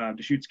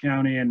 Deschutes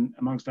County, and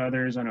amongst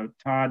others. I know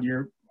Todd,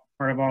 you're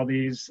part of all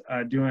these,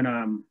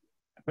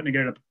 putting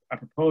together a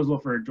proposal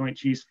for Joint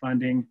Chiefs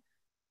funding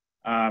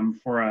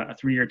for a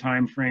 3-year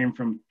time frame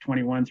from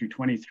 21 through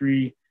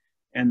 23.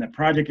 And the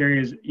project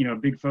area is, a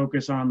big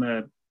focus on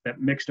that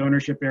mixed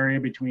ownership area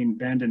between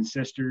Bend and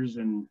Sisters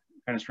and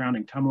kind of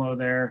surrounding Tumalo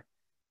there.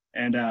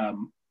 And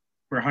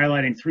we're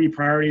highlighting 3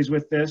 priorities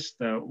with this: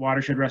 the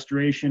watershed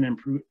restoration,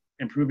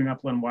 improving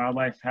upland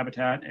wildlife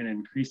habitat, and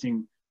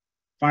increasing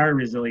fire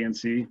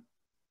resiliency.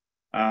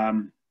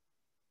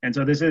 And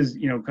so this is,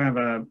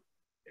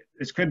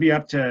 this could be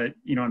up to,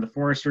 on the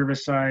Forest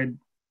Service side,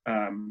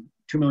 $2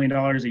 million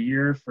a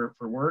year for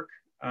work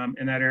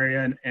in that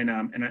area, and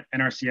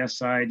NRCS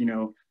side,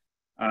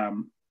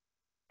 I'm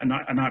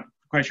not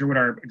quite sure what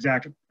our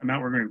exact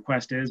amount we're going to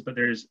request is, but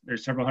there's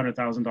several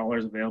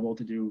 $100,000 available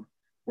to do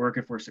work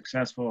if we're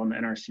successful on the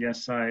NRCS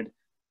side.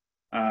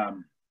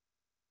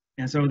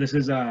 And so this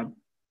is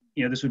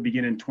this would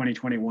begin in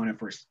 2021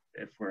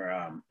 if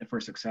we're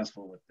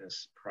successful with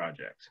this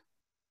project.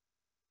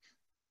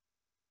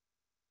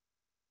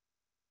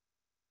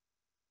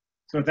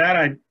 So with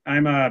that,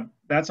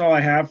 that's all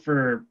I have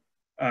for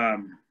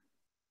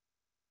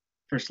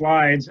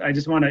slides. I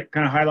just want to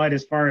kind of highlight,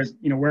 as far as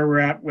where we're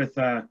at with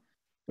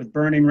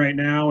burning right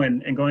now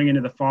and going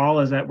into the fall,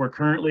 is that we're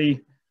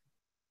currently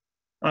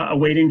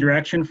awaiting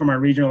direction from our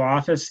regional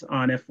office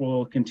on if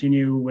we'll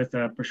continue with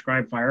a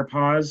prescribed fire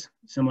pause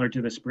similar to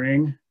the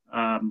spring.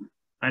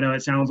 I know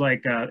it sounds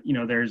like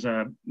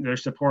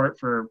there's support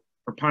for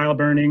pile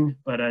burning,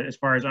 but as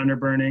far as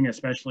underburning,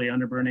 especially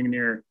underburning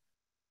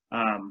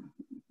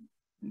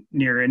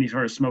near any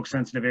sort of smoke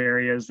sensitive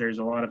areas, there's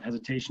a lot of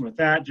hesitation with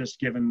that, just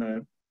given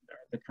the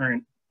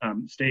current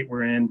state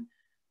we're in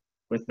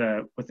with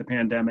the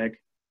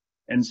pandemic.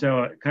 And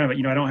so kind of,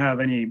 I don't have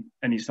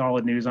any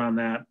solid news on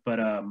that, but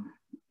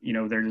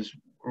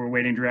we're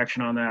waiting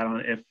direction on that,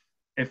 on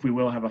if we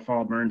will have a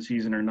fall burn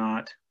season or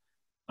not.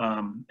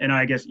 And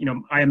I guess,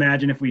 I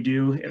imagine if we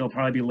do, it'll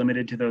probably be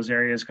limited to those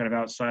areas kind of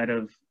outside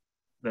of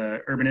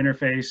the urban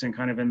interface, and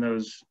kind of in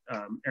those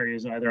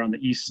areas either on the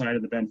east side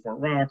of the Bend Fort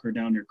Rock or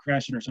down near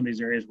Crescent, or some of these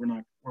areas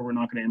where we're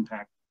not going to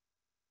impact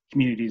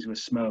communities with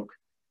smoke.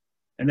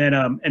 And then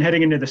and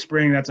heading into the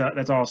spring, that's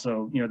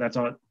also, that's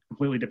all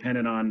completely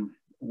dependent on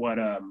what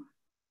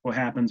what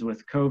happens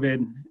with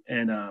COVID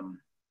and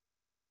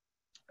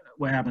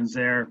what happens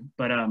there.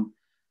 But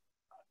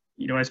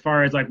you know, as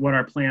far as like what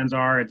our plans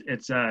are,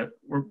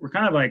 we're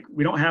kind of like,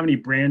 we don't have any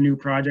brand new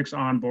projects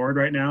on board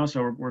right now.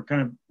 So we're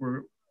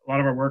a lot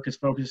of our work is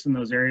focused in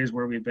those areas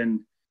where we've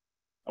been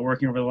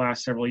working over the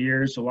last several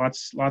years. So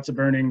lots of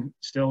burning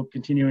still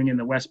continuing in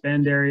the West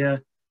Bend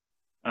area.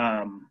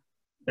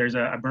 There's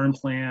a burn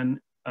plan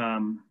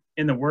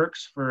in the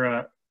works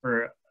for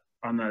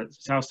on the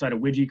south side of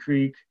Widgie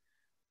Creek.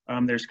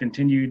 There's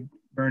continued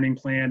burning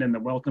planned in the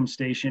Welcome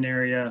Station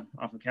area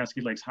off of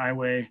Cascade Lakes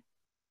Highway.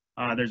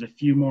 There's a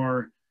few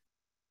more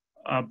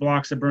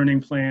blocks of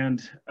burning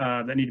planned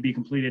that need to be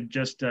completed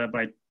just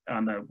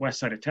on the west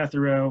side of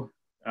Tethero.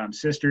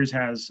 Sisters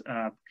has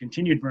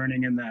continued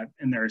burning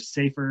in their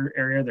safer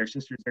area, their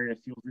Sisters area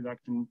fuel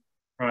reduction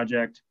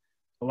project.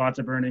 So lots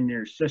of burning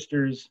near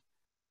Sisters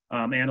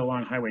and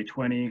along Highway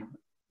 20.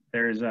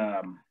 There's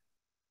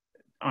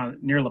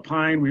near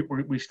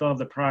Lapine, we still have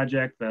the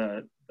project,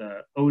 the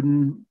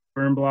Odin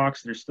burn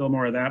blocks. There's still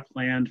more of that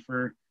planned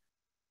for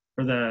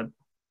the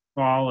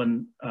fall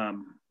and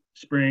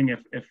spring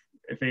if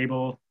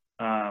able.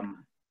 And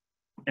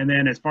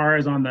then as far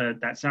as on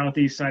that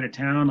southeast side of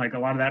town, like a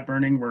lot of that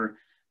burning,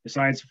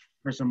 besides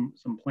for some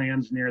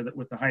plans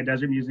with the High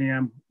Desert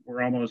Museum,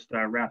 we're almost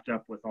wrapped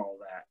up with all of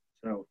that.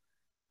 So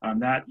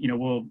that, you know,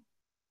 we'll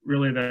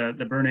really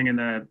the burning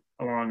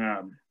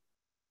along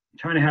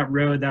China Hat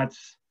Road,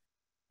 that's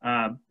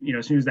you know,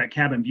 as soon as that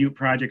Cabin Butte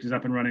project is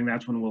up and running,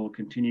 that's when we'll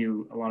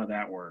continue a lot of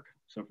that work.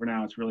 So for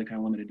now, it's really kind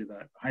of limited to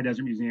the High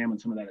Desert Museum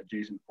and some of that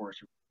adjacent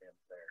forest there.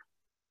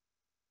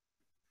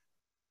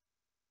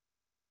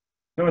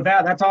 So with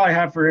that, that's all I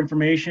have for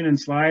information and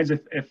slides.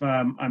 If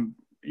I'm,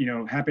 you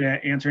know, happy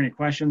to answer any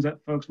questions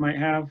that folks might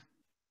have.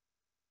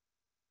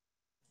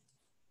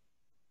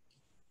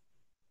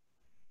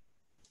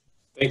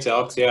 Thanks,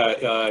 Alex.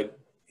 Yeah,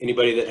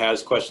 anybody that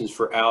has questions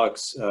for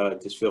Alex,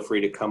 just feel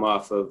free to come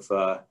off of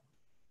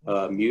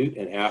mute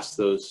and ask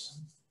those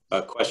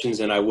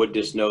questions. And I would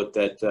just note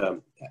that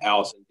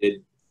Allison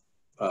did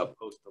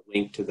post a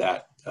link to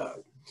that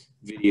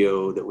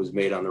video that was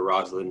made on the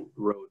Roslyn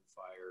Road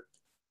fire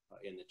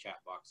in the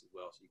chat box as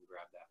well. So you can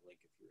grab that link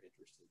if you're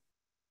interested.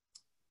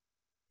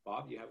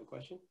 Bob, you have a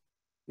question?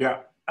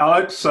 Yeah,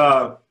 Alex,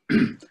 I'm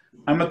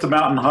at the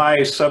Mountain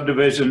High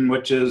subdivision,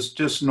 which is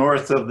just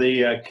north of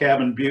the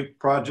Cabin Butte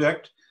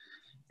project.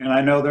 And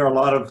I know there are a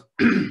lot of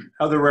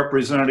other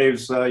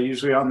representatives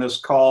usually on this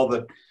call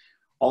that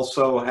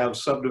also have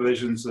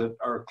subdivisions that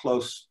are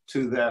close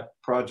to that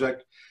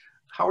project.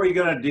 How are you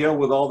going to deal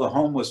with all the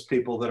homeless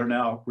people that are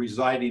now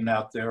residing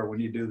out there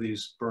when you do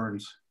these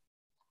burns?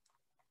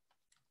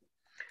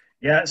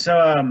 Yeah,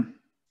 so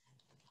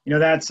you know,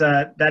 that's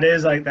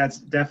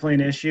definitely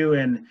an issue,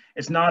 and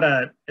it's not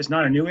a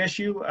new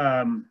issue.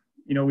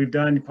 You know, we've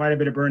done quite a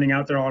bit of burning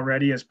out there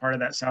already as part of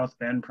that South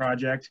Bend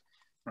project,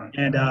 right.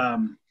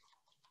 And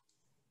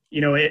you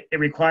know, it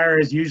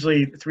requires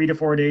usually 3 to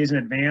 4 days in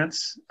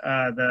advance.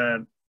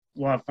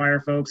 We'll have fire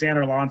folks and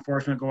our law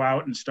enforcement go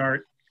out and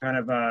start kind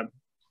of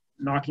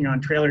knocking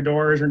on trailer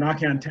doors or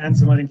knocking on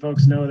tents and letting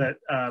folks know that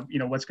you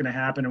know, what's going to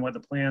happen and what the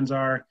plans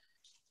are,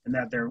 and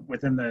that they're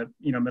within the,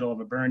 you know, middle of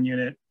a burn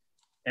unit.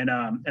 And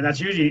that's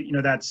usually, you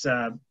know,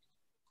 that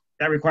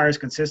requires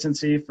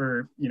consistency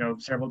for, you know,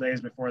 several days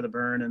before the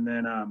burn, and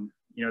then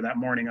you know, that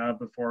morning of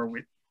before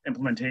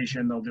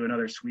implementation, they'll do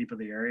another sweep of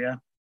the area.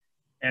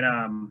 And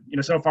you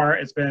know, so far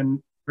it's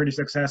been pretty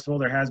successful.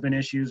 There has been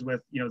issues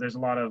with, you know, there's a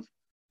lot of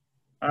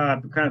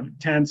kind of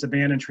tents,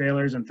 abandoned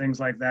trailers, and things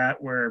like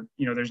that where,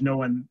 you know, there's no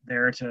one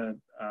there to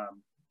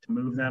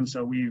move them.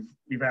 So we've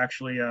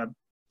actually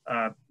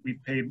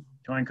we've paid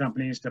towing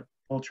companies to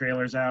pull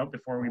trailers out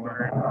before we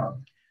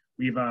burn.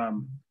 We've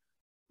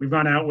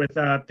gone out with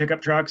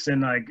pickup trucks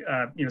and like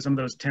you know, some of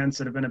those tents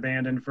that have been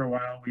abandoned for a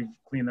while. We've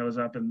cleaned those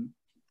up and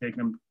taken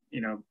them,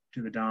 you know,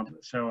 to the dump.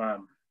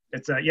 So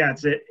it's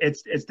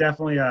it's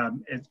definitely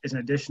it's an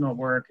additional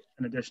work,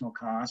 an additional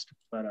cost,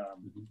 but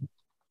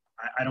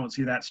I don't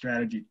see that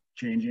strategy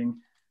changing.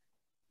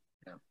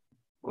 Yeah.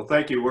 Well,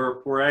 thank you.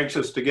 We're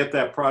anxious to get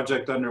that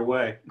project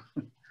underway.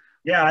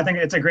 Yeah, I think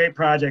it's a great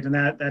project, and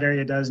that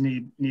area does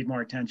need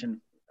more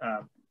attention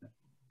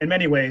in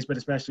many ways, but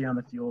especially on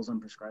the fuels and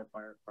prescribed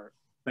fire part.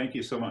 Thank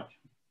you so much.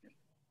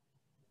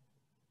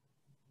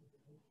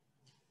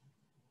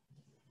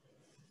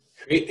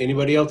 Great.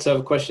 Anybody else have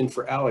a question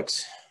for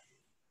Alex?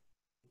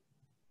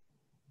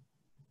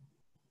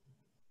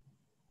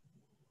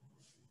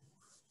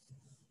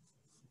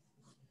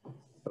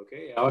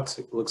 Okay, Alex,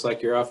 it looks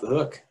like you're off the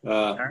hook,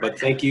 right. But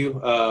thank you.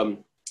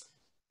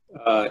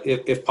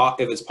 If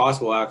it's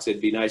possible, Alex,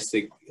 it'd be nice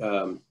to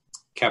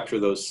capture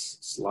those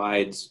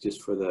slides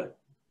just for the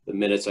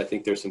minutes. I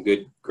think there's some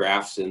good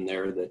graphs in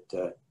there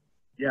that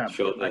yeah,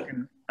 show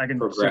the I can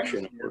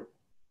progression.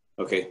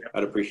 Okay, yep.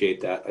 I'd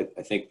appreciate that.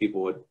 I think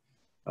people would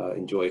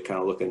enjoy kind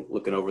of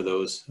looking over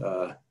those in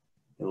a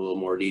little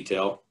more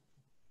detail.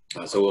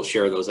 So we'll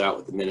share those out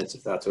with the minutes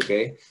if that's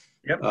okay.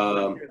 Yep.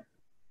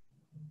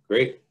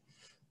 Great.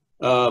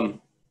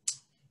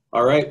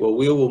 All right, well,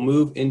 we will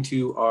move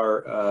into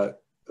our,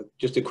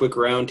 just a quick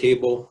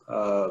roundtable.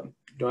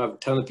 Don't have a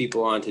ton of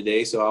people on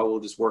today, so I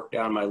will just work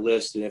down my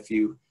list. And if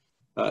you,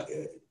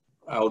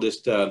 I'll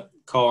just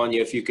call on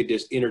you if you could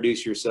just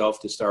introduce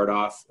yourself to start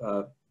off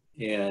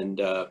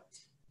and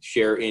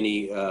share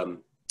any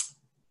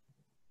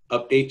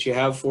updates you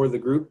have for the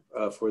group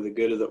for the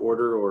good of the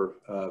order, or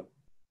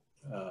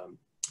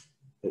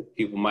that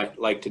people might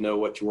like to know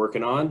what you're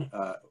working on.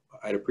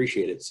 I'd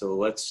appreciate it. So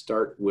let's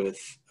start with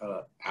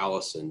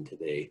Allison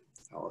today.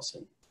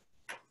 Allison.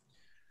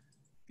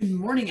 Good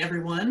morning,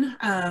 everyone.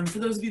 For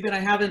those of you that I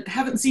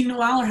haven't seen in a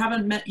while or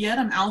haven't met yet,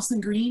 I'm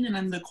Allison Green, and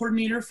I'm the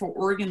coordinator for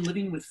Oregon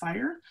Living with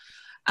Fire.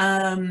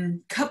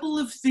 Couple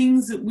of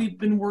things that we've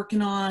been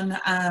working on.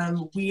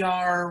 We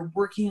are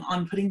working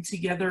on putting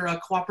together a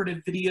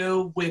cooperative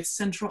video with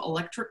Central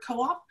Electric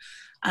Co-op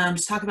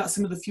to talk about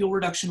some of the fuel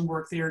reduction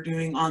work they are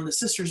doing on the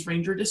Sisters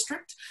Ranger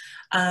District.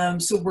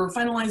 So we're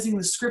finalizing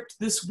the script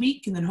this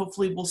week, and then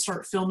hopefully we'll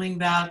start filming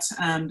that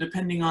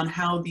depending on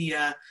how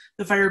the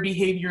fire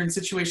behavior and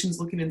situations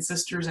looking in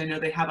Sisters. I know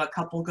they have a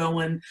couple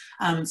going,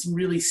 some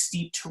really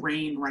steep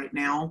terrain right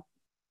now.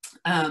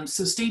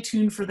 So stay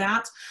tuned for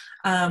that.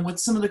 With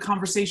some of the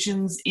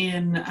conversations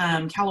in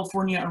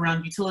California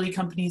around utility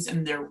companies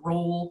and their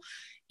role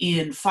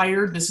in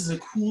fire. This is a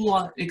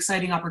cool,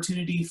 exciting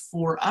opportunity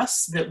for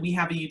us that we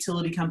have a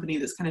utility company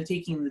that's kind of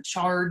taking the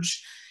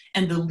charge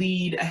and the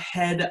lead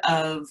ahead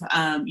of,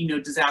 you know,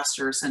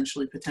 disaster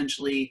essentially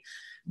potentially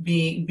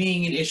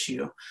being an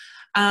issue.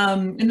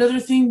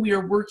 Another thing, we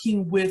are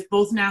working with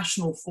both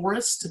national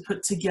forests to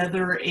put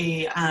together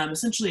a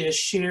essentially a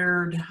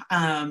shared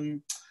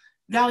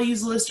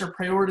values list or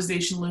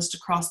prioritization list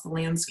across the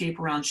landscape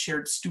around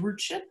shared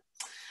stewardship.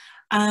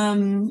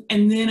 And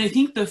then I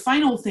think the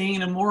final thing,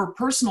 and a more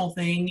personal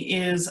thing,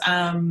 is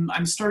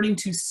I'm starting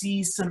to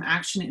see some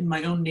action in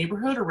my own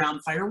neighborhood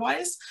around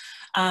Firewise.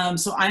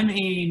 So I'm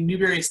a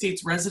Newberry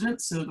Estates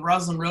resident, so the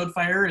Roslyn Road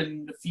fire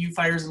and a few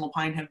fires in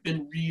Lapine have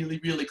been really,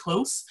 really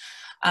close.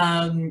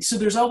 So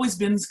there's always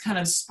been kind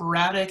of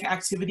sporadic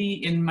activity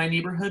in my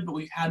neighborhood, but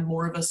we've had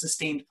more of a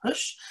sustained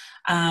push.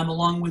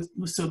 Along with,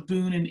 so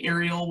Boone and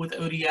Ariel with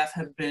ODF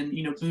have been,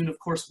 you know, Boone, of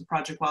course, with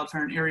Project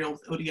Wildfire, and Ariel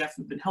with ODF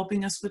have been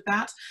helping us with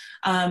that.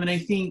 And I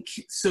think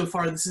so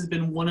far this has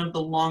been one of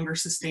the longer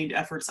sustained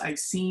efforts I've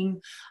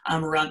seen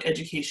around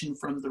education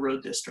from the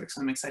road district.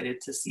 So I'm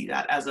excited to see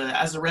that as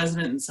a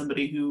resident and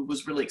somebody who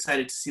was really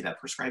excited to see that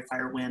prescribed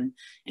fire win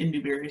in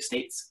Newberry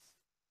Estates.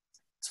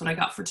 That's what I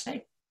got for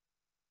today.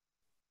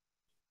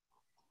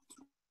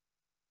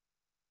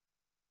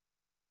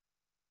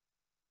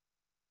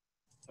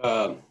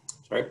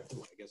 Sorry,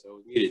 I guess I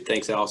was muted.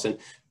 Thanks, Allison.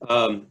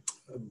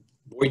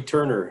 Boyd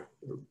Turner,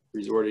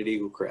 Resort at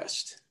Eagle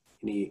Crest.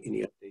 Any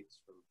updates?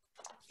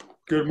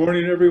 Good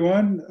morning,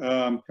 everyone.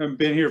 Haven't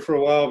been here for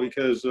a while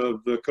because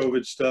of the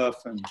COVID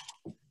stuff, and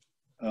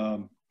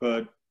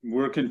but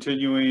we're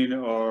continuing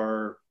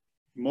our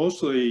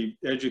mostly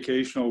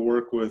educational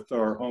work with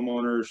our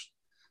homeowners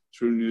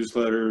through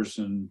newsletters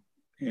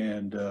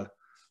and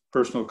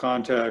personal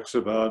contacts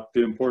about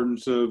the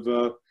importance of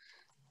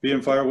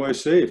being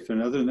Firewise safe.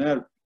 And other than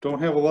that, don't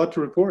have a lot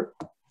to report.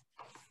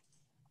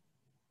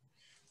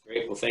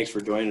 Great. Well, thanks for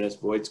joining us,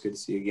 Boyd. It's good to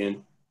see you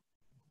again.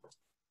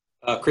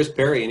 Chris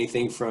Perry,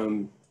 anything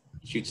from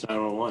Deschutes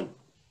 911?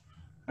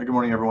 Good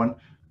morning, everyone.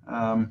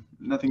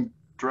 Nothing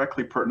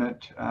directly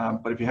pertinent,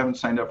 but if you haven't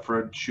signed up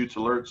for Deschutes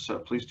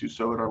alerts, please do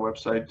so at our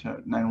website,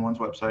 911's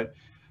website.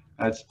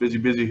 It's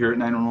busy here at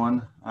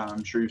 911.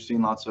 I'm sure you've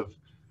seen lots of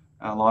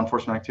law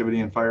enforcement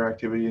activity and fire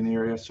activity in the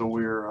area, so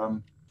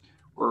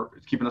we're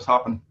keeping us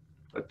hopping.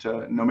 But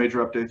no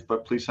major updates,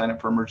 but please sign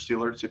up for emergency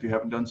alerts if you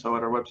haven't done so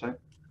at our website.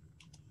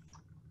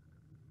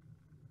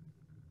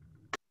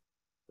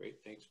 Great,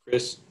 thanks,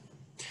 Chris.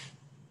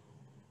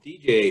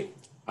 DJ,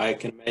 I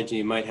can imagine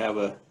you might have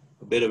a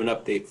bit of an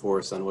update for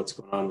us on what's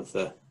going on with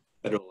the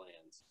federal lands.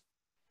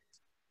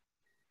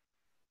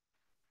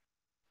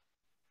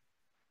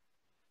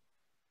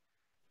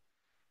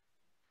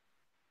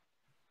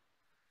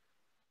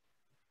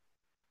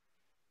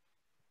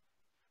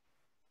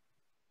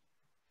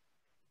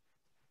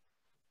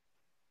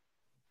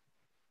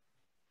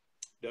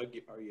 Doug,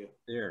 are you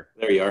there?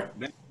 There you are.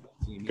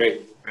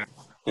 Great.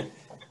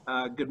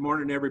 Good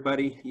morning,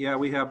 everybody. Yeah,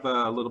 we have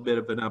a little bit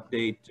of an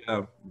update.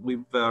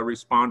 We've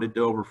responded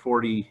to over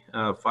 40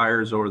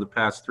 fires over the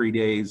past 3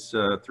 days,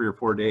 3 or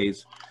 4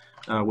 days,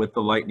 with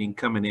the lightning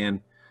coming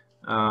in.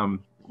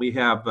 We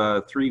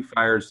have 3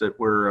 fires that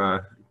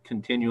we're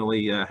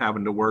continually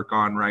having to work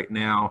on right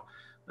now.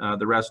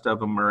 The rest of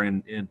them are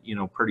in you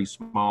know, pretty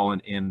small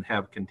and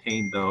have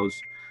contained those.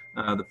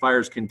 The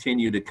fires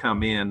continue to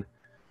come in.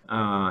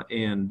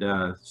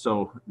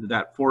 So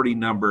that 40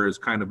 number is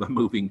kind of a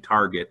moving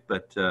target,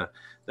 but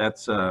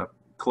that's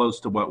close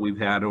to what we've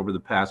had over the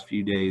past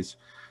few days.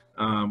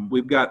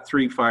 We've got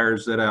 3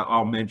 fires that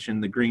I'll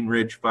mention. The Green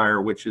Ridge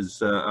Fire, which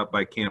is up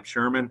by Camp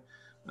Sherman,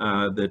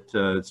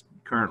 that is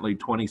currently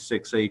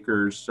 26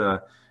 acres,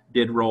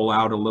 did roll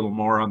out a little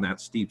more on that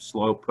steep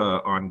slope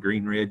on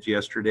Green Ridge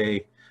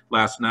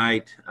last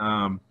night.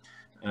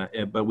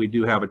 but we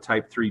do have a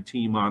type 3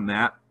 team on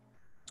that,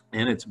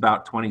 and it's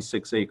about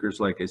 26 acres,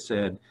 like I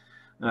said.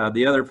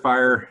 The other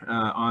fire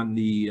on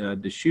the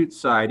Deschutes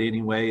side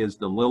anyway is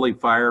the Lily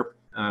Fire,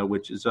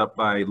 which is up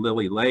by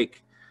Lily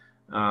Lake,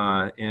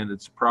 and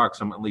it's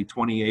approximately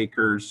 20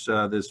 acres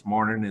this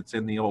morning. It's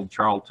in the old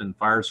Charlton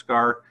fire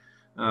scar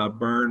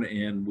burn,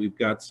 and we've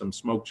got some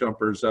smoke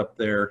jumpers up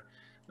there.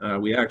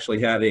 We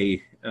actually had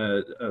a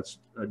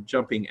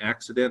jumping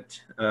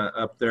accident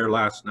up there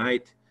last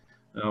night.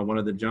 One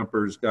of the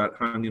jumpers got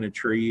hung in a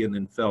tree and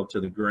then fell to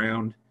the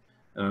ground.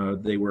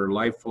 They were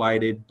life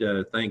flighted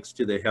thanks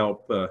to the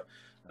help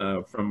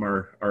from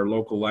our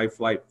local life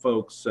flight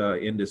folks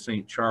into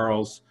St.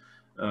 Charles.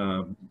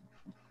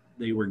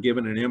 They were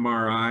given an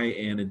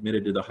MRI and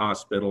admitted to the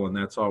hospital, and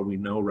that's all we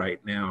know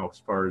right now as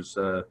far as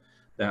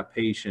that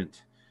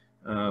patient.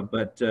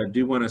 But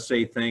do want to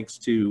say thanks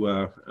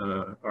to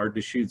our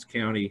Deschutes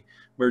County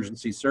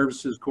Emergency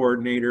Services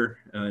Coordinator.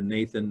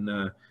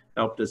 Nathan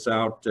helped us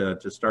out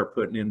to start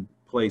putting in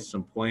place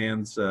some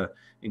plans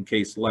in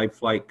case life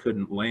flight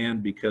couldn't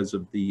land because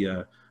of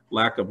the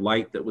lack of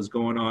light that was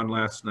going on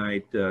last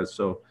night.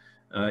 So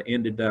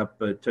ended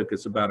up, it took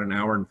us about an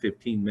hour and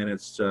 15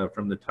 minutes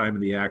from the time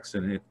of the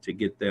accident to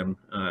get them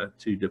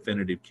to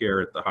definitive care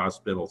at the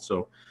hospital.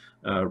 So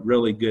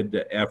really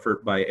good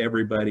effort by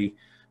everybody.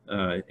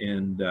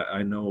 And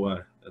I know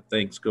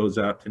thanks goes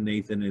out to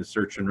Nathan and his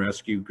search and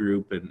rescue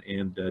group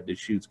and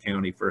Deschutes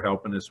County for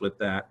helping us with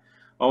that.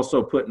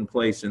 Also put in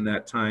place in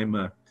that time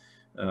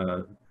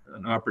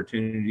an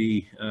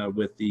opportunity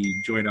with the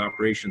Joint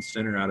Operations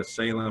Center out of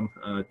Salem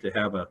to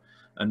have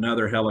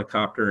another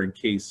helicopter in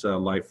case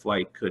life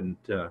flight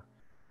couldn't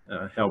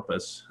help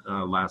us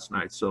last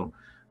night. So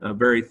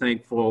very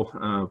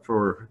thankful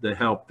for the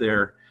help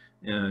there.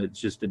 It's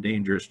just a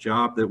dangerous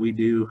job that we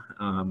do,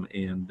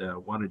 and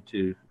wanted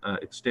to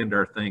extend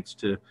our thanks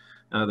to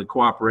the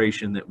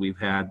cooperation that we've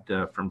had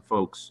from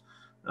folks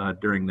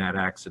during that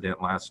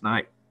accident last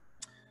night.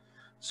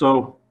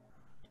 So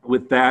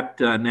with that,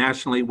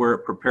 nationally, we're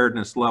at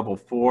preparedness level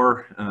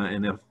 4,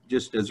 and if,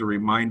 just as a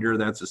reminder,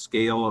 that's a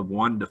scale of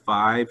 1 to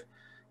 5,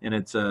 and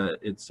it's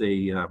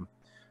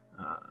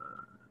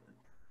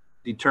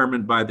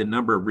determined by the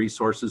number of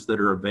resources that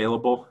are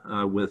available,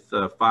 with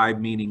 5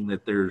 meaning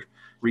that their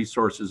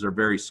resources are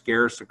very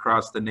scarce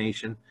across the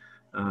nation,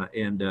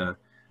 and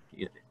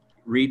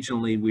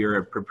regionally we are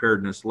at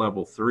preparedness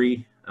level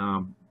 3.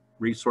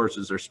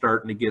 Resources are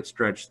starting to get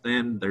stretched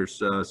thin.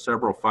 There's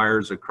several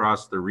fires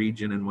across the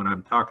region, and when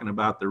I'm talking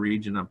about the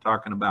region, I'm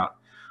talking about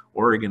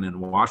Oregon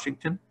and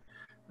Washington,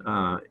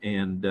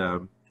 and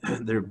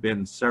there have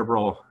been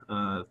several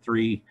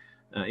 3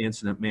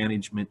 incident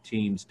management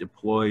teams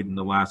deployed in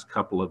the last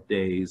couple of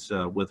days,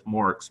 with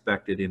more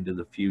expected into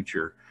the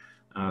future.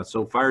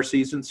 So fire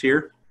season's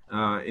here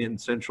in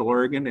Central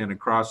Oregon and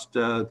across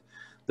the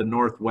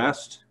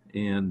Northwest,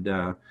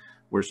 and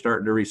we're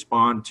starting to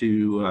respond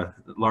to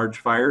large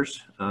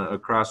fires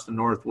across the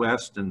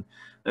Northwest, and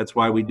that's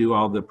why we do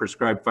all the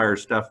prescribed fire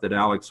stuff that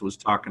Alex was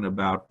talking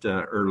about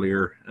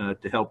earlier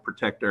to help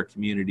protect our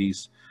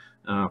communities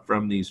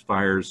from these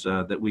fires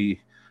that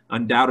we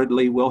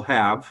undoubtedly will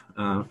have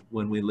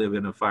when we live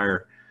in a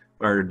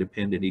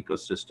fire-dependent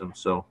ecosystem.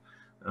 So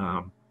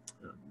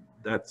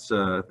that's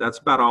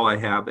about all I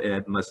have,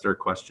 Ed, unless there are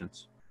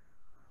questions.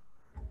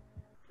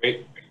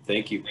 Great,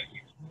 thank you.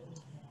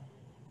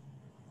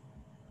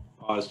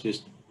 Pause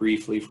just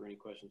briefly for any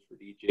questions for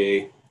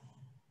DJ.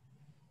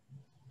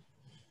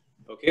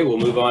 Okay, we'll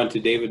move on to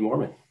David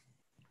Mormon.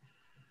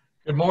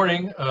 Good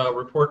morning.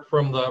 Report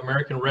from the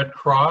American Red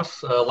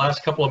Cross.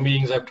 Last couple of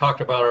meetings I've talked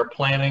about our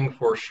planning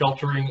for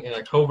sheltering in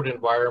a COVID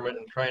environment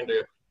and trying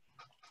to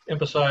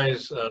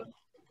emphasize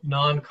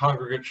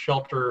non-congregate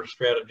shelter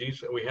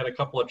strategies. We had a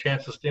couple of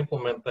chances to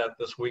implement that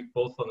this week,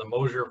 both on the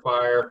Mosier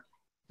fire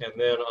and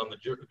then on the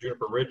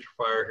Juniper Ridge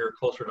fire here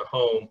closer to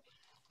home.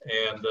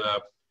 And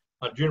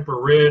on Juniper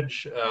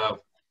Ridge, it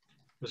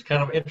was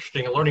kind of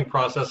interesting, a learning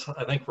process,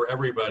 I think, for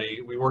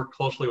everybody. We worked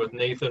closely with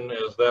Nathan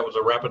as that was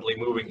a rapidly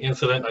moving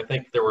incident. I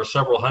think there were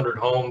several hundred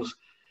homes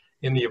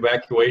in the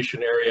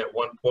evacuation area at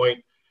one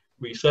point.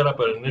 We set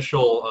up an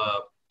initial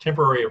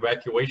temporary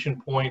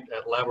evacuation point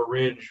at Lava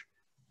Ridge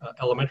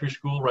Elementary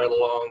School right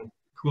along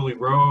Cooley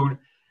Road.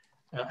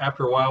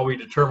 After a while, we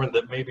determined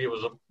that maybe it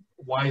was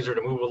wiser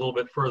to move a little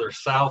bit further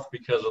south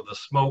because of the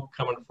smoke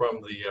coming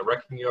from the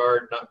wrecking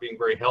yard not being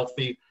very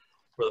healthy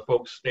for the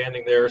folks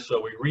standing there.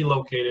 So we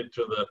relocated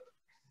to the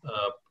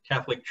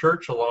Catholic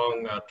Church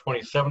along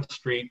 27th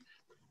Street.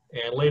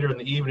 And later in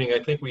the evening, I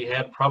think we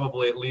had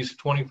probably at least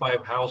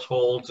 25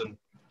 households and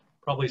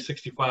probably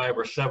 65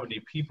 or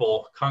 70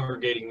 people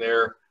congregating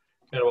there,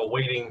 kind of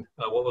awaiting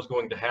what was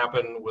going to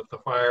happen with the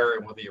fire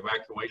and with the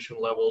evacuation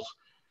levels.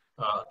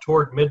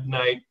 Toward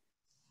midnight,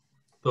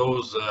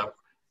 those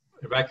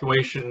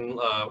evacuation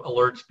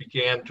alerts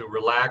began to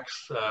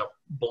relax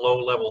below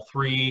level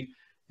 3,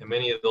 and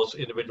many of those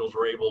individuals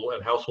were able,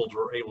 and households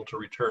were able to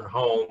return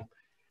home.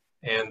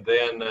 And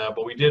then,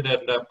 but we did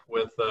end up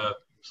with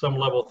some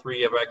level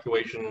 3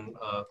 evacuation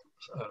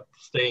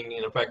staying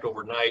in effect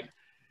overnight.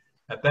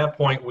 At that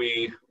point,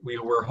 we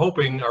were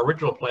hoping, our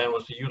original plan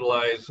was to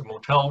utilize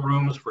motel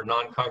rooms for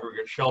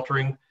non-congregate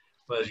sheltering.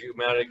 But as you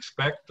might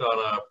expect, on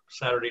a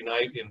Saturday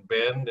night in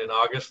Bend in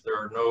August, there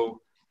are no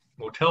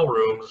motel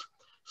rooms.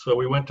 So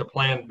we went to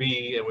Plan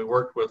B, and we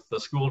worked with the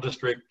school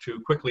district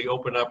to quickly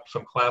open up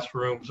some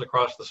classrooms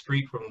across the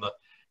street from the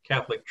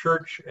Catholic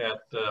Church at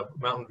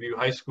Mountain View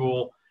High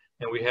School.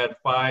 And we had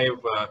 5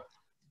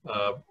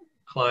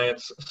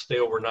 clients stay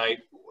overnight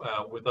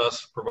with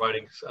us,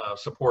 providing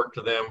support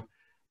to them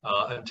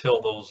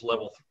until those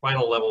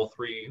final level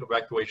 3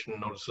 evacuation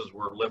notices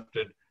were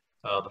lifted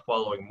the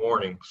following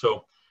morning.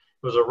 So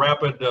it was a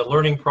rapid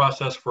learning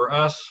process for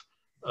us,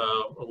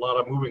 a lot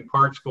of moving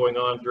parts going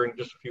on during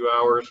just a few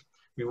hours.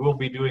 We will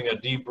be doing a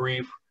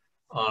debrief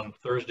on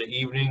Thursday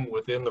evening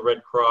within the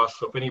Red Cross.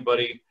 So if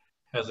anybody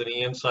has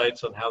any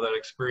insights on how that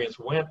experience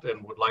went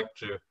and would like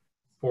to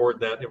forward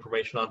that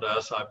information on to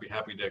us, I'd be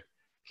happy to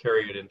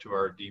carry it into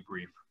our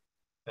debrief.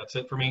 That's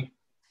it for me.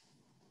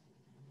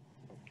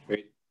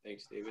 Great,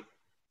 thanks, David.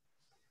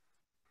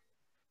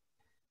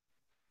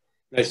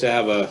 Nice to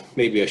have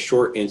maybe a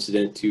short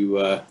incident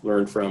to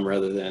learn from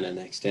rather than an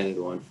extended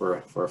one for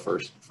a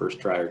first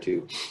try or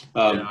two.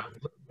 Yeah,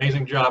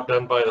 amazing job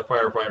done by the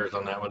firefighters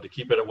on that one to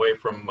keep it away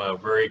from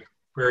very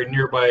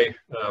nearby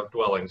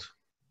dwellings.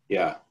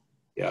 Yeah,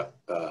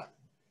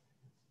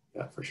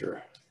 for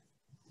sure.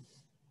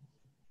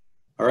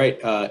 All right,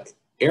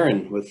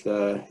 Aaron with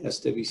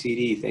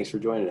SWCD, thanks for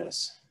joining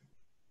us.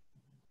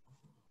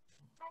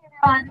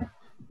 Hi everyone.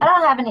 I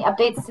don't have any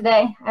updates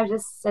today. I was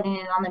just sitting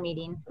in on the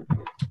meeting.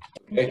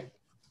 Okay.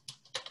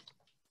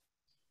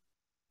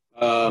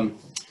 All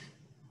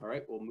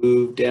right, we'll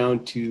move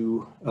down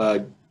to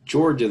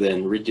Georgia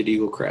then, Rigid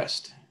Eagle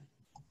Crest.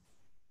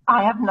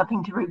 I have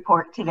nothing to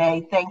report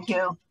today. Thank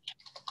you.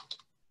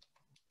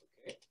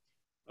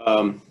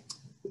 Okay.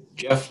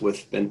 Jeff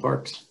with Ben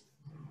Parks.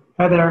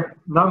 Hi there.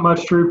 Not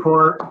much to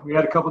report. We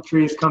had a couple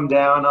trees come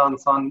down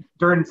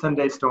during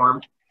Sunday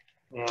storm,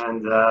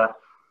 and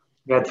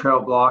we had trail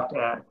blocked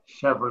at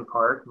Shevlin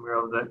Park. We were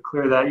able to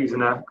clear that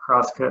using a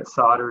crosscut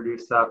saw to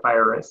reduce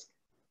fire risk.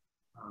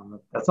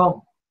 That's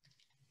all.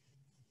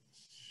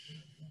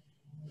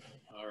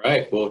 All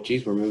right. Well,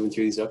 geez, we're moving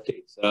through these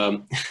updates.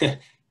 How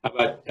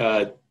about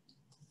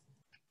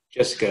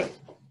Jessica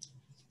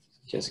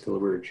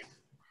LaBerge?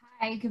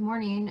 Hi, good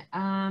morning.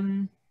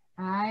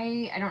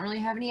 I don't really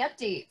have any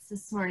updates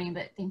this morning,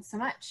 but thanks so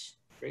much.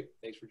 Great.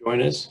 Thanks for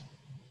joining us.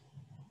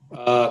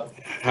 How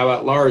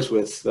about Lars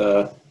with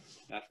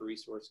Natural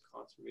Resource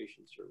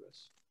Conservation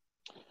Service?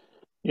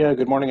 Yeah,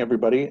 good morning,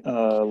 everybody.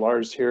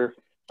 Lars here.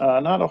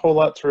 Not a whole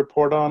lot to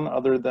report on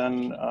other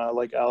than,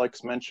 like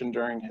Alex mentioned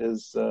during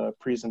his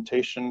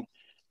presentation,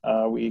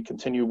 we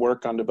continue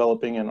work on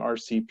developing an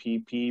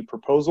RCPP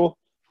proposal,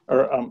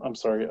 or I'm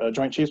sorry, a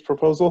Joint Chiefs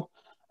proposal.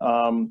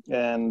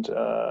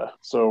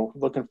 So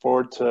looking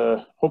forward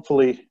to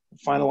hopefully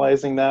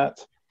finalizing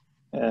that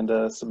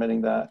and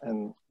submitting that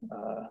in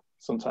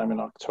sometime in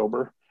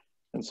October.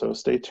 And so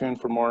stay tuned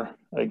for more,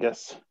 I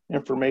guess,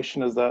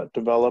 information as that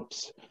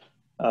develops.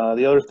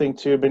 The other thing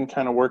too, I've been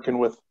kind of working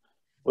with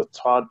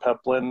Todd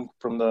Peplin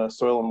from the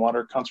Soil and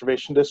Water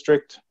Conservation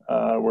District.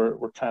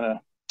 We're kind of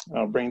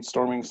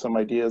brainstorming some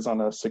ideas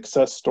on a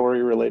success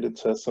story related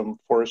to some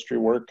forestry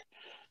work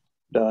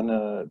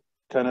done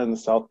kind of in the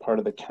south part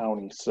of the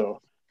county.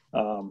 So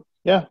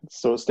yeah,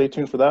 so stay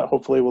tuned for that.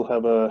 Hopefully we'll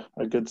have a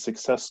good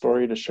success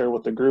story to share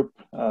with the group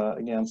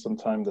again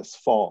sometime this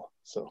fall.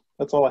 So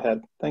that's all I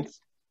had.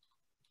 Thanks.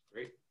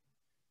 Great.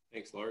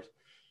 Thanks, Lars.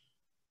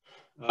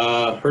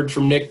 Heard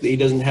from Nick that he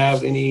doesn't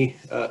have any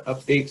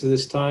updates at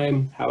this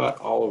time. How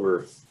about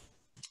Oliver?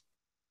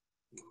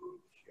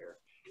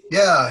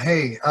 Yeah,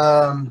 hey,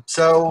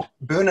 so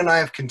Boone and I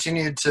have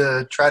continued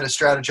to try to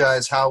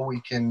strategize how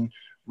we can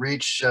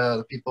reach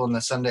the people in the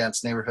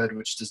Sundance neighborhood,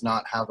 which does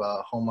not have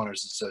a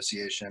homeowners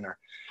association, or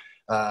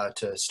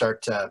to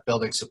start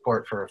building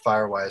support for a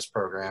Firewise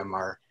program.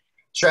 Our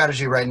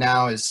strategy right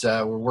now is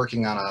we're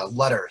working on a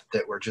letter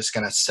that we're just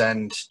going to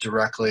send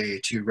directly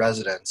to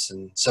residents.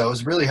 And so it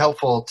was really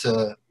helpful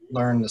to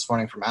learn this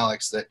morning from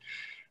Alex that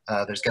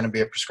there's going to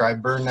be a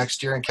prescribed burn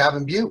next year in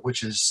Cabin Butte,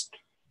 which is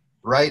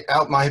right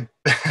out my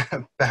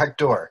back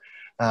door.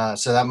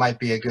 So that might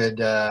be a good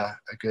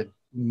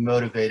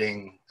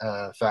motivating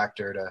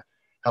factor to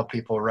help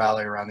people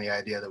rally around the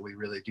idea that we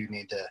really do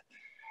need to,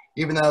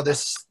 even though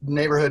this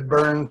neighborhood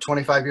burned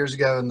 25 years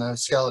ago in the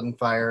skeleton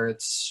fire,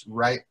 it's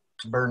right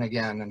to burn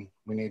again, and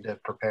we need to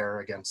prepare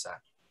against that.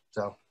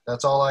 So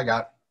that's all I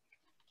got.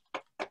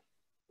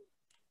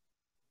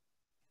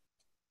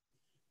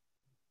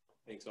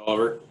 Thanks,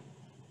 Oliver.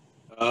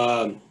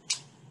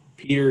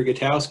 Peter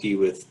Gutowski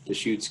with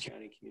Deschutes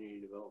County Community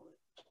Development.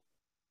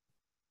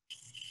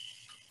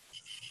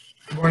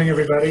 Good morning,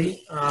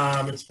 everybody.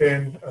 It's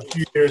been a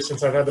few years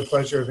since I've had the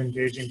pleasure of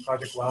engaging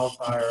Project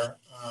Wildfire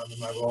in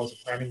my role as a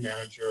planning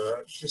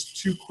manager. Just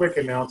two quick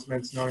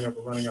announcements, knowing that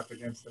we're running up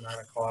against the 9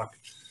 o'clock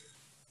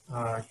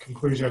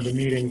conclusion of the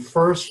meeting.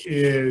 First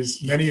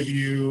is many of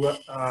you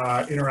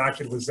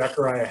interacted with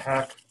Zechariah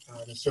Heck,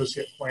 an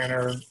associate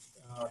planner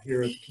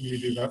here at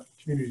the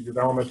Community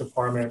Development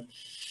Department.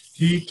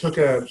 He took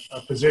a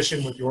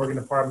position with the Oregon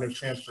Department of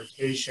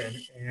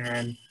Transportation,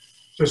 and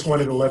just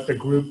wanted to let the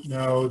group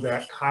know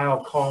that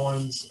Kyle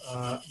Collins,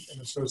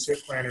 an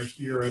associate planner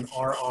here in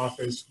our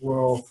office,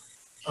 will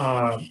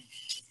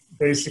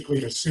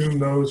basically assume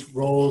those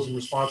roles and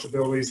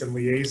responsibilities and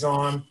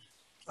liaison,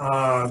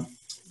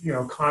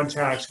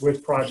 contacts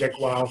with Project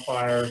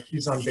Wildfire.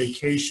 He's on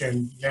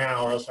vacation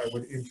now, or else I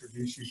would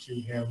introduce you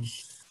to him,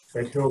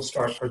 but he'll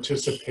start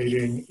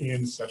participating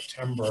in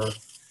September.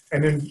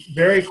 And then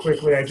very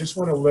quickly, I just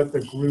want to let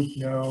the group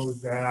know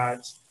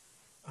that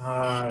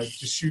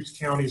Deschutes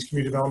County's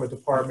Community Development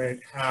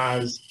Department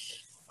has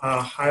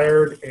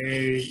hired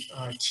a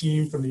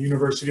team from the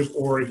University of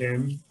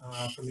Oregon,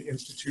 from the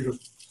Institute of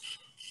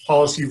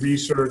Policy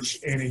Research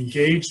and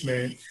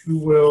Engagement, who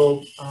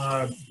will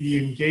be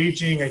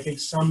engaging, I think,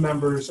 some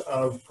members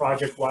of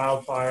Project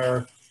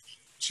Wildfire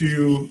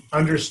to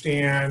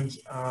understand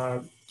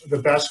the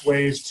best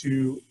ways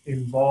to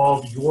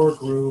involve your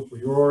group or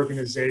your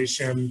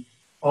organization,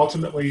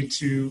 ultimately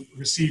to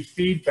receive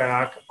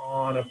feedback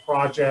on a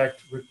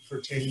project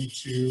pertaining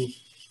to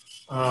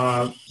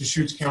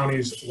Deschutes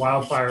County's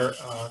wildfire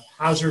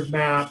hazard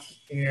map,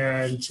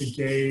 and to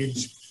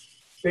gauge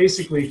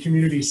basically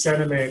community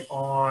sentiment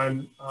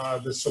on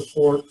the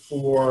support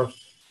for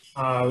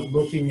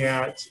looking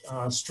at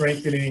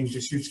strengthening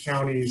Deschutes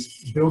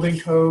County's building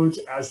codes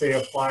as they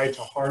apply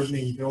to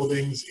hardening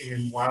buildings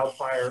in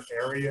wildfire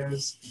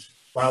areas,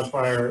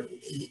 wildfire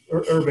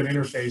urban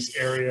interface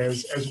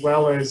areas, as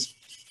well as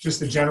just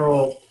the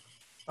general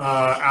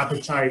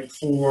appetite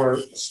for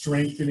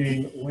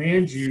strengthening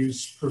land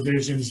use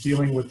provisions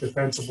dealing with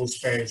defensible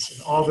space.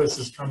 And all this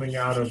is coming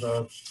out of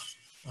a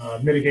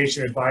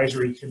mitigation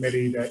advisory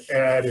committee that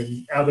Ed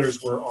and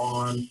others were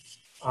on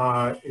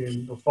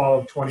in the fall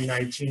of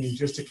 2019,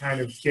 just to kind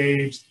of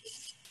gauge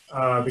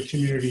the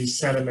community's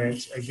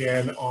sentiment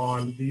again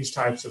on these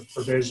types of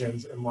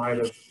provisions in light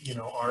of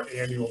our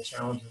annual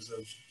challenges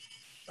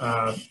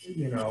of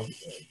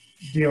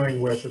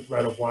dealing with the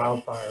threat of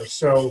wildfire.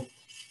 So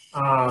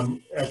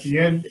at the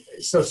end,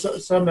 so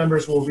some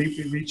members will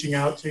be reaching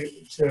out to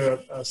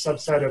a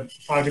subset of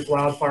Project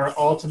Wildfire.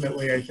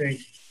 Ultimately, I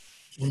think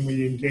when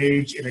we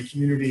engage in a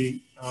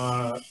community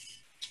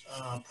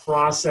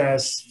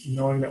process,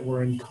 knowing that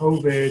we're in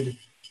COVID,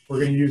 we're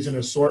going to use an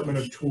assortment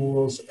of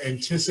tools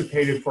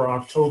anticipated for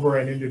October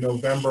and into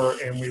November,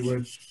 and we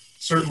would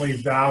certainly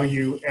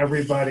value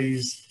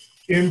everybody's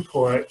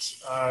input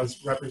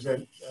as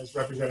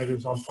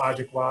representatives on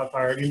Project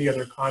Wildfire and any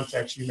other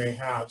context you may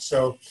have.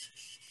 So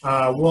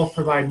we'll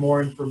provide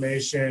more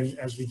information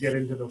as we get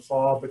into the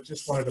fall, but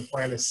just wanted to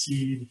plant a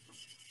seed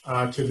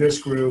to this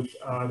group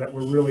that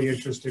we're really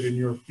interested in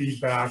your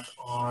feedback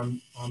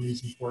on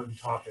these important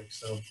topics.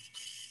 So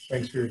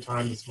thanks for your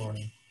time this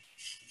morning.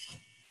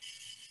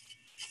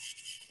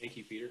 Thank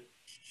you, Peter.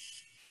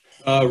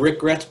 Rick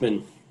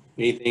Gretzman,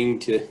 anything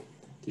to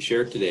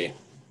share today?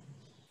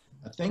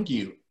 Thank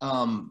you.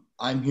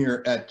 I'm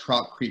here at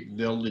Trout Creek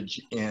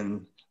Village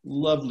in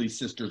lovely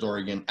Sisters,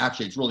 Oregon.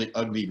 Actually, it's really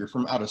ugly. If you're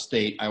from out of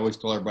state, I always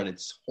tell everybody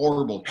it's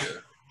horrible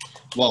here.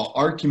 Well,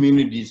 our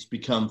community's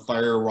become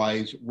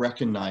FireWise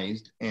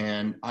recognized,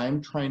 and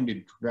I'm trying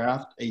to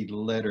draft a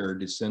letter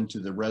to send to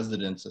the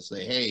residents to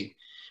say, hey,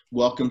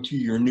 welcome to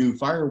your new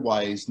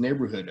FireWise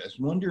neighborhood. I was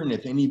wondering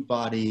if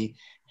anybody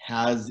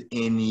has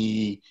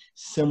any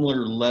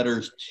similar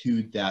letters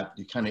to that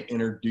to kind of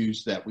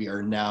introduce that we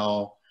are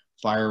now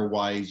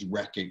FireWise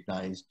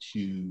recognized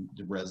to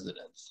the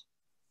residents.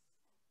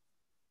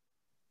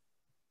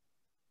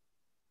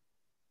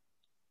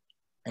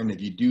 And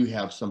if you do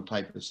have some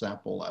type of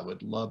sample, I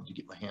would love to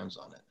get my hands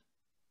on it.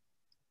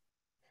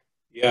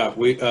 Yeah,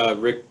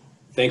 Rick,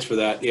 thanks for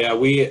that. Yeah,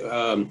 we've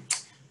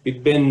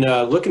been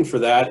looking for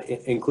that,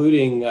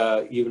 including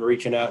even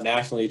reaching out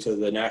nationally to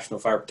the National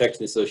Fire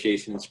Protection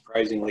Association, and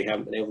surprisingly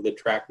haven't been able to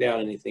track down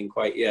anything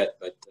quite yet.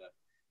 But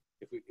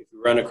if we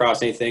run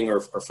across anything,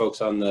 or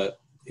folks in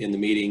the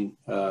meeting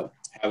have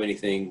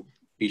anything,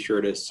 be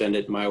sure to send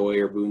it my way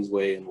or Boone's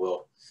way, and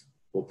we'll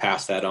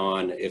pass that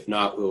on. If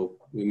not,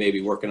 we may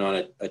be working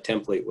on a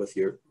template with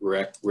your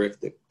Rick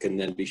that can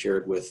then be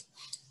shared with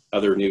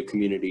other new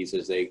communities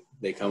as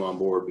they come on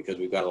board, because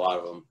we've got a lot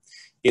of them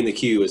in the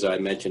queue, as I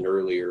mentioned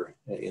earlier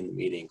in the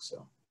meeting.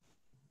 So,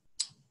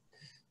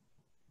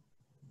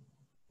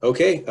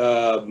 okay,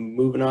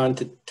 moving on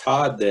to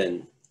Todd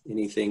then.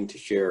 Anything to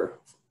share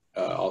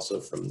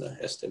also from the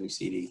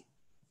SWCD?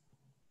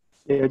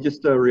 Yeah,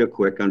 just real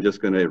quick, I'm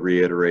just going to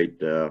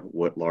reiterate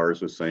what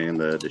Lars was saying,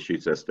 the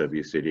Deschutes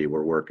SWCD.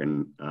 We're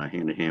working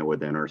hand in hand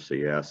with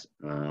NRCS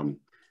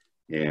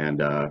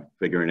and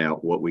figuring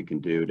out what we can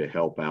do to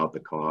help out the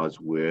cause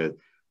with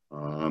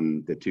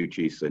the Two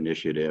Chiefs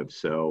initiative.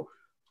 So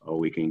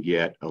we can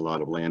get a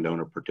lot of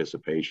landowner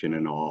participation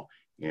and all.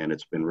 And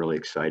it's been really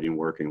exciting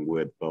working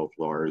with both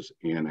Lars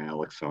and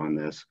Alex on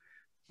this.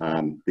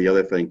 The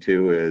other thing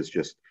too is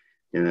just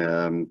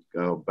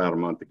about a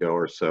month ago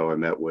or so, I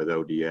met with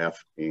ODF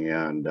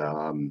and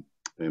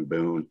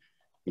Boone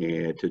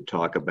and to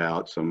talk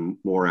about some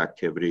more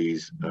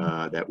activities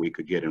that we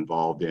could get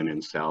involved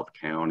in South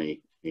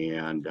County.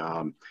 And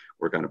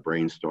we're kind of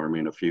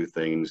brainstorming a few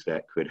things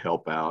that could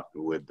help out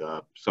with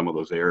some of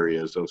those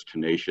areas, those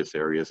tenacious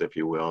areas, if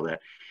you will,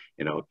 that,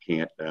 you know,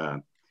 can't,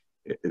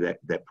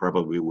 that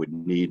probably would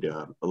need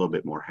a little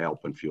bit more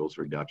help in fuels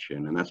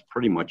reduction. And that's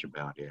pretty much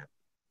about it.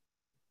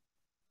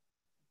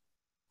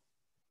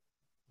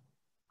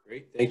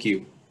 Great, thank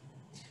you.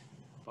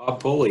 Bob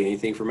Poley,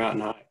 anything for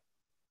Mountain High?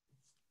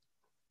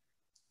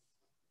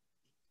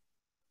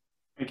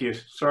 Thank you.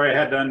 Sorry, I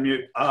had to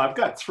unmute. I've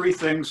got three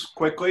things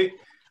quickly.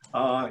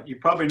 You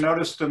probably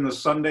noticed in the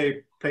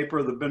Sunday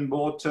paper, the Bend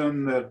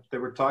Bulletin, that they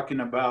were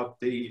talking about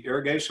the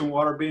irrigation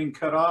water being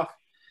cut off.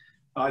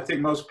 I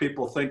think most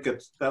people think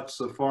that's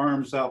the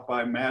farms out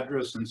by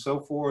Madras and so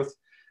forth,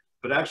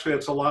 but actually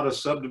it's a lot of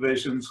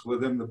subdivisions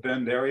within the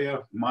Bend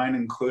area, mine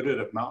included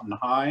at Mountain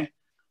High.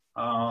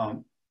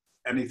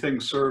 Anything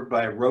served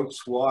by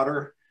Rotes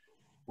Water,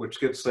 which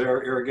gets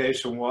their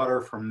irrigation water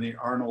from the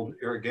Arnold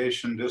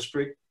Irrigation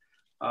District.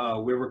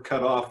 We were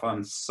cut off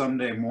on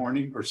Sunday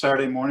morning or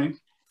Saturday morning.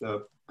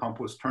 The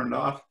pump was turned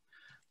off.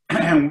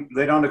 And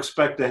they don't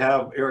expect to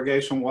have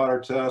irrigation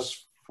water to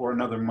us for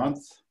another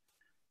month,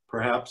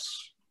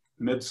 perhaps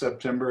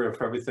mid-September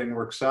if everything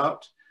works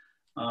out.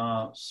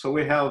 So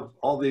we have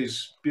all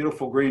these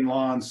beautiful green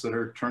lawns that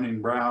are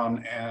turning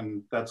brown,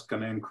 and that's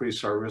going to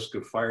increase our risk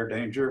of fire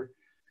danger,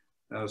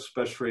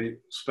 especially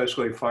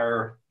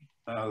fire,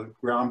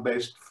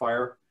 ground-based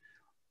fire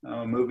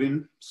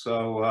moving.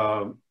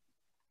 So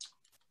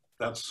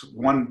that's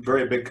one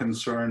very big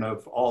concern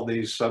of all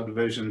these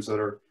subdivisions that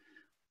are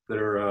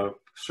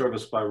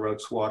serviced by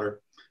Rotes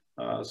Water.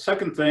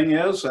 Second thing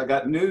is, I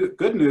got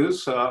good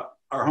news. Our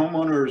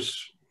homeowners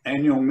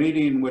annual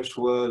meeting, which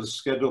was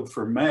scheduled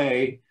for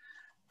May,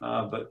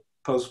 but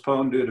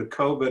postponed due to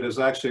COVID, is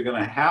actually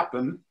going to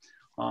happen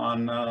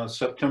on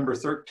September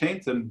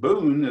 13th. And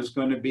Boone is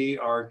going to be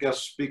our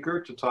guest speaker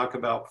to talk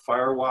about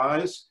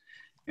FireWise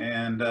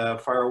and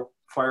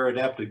fire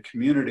adapted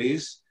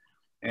communities.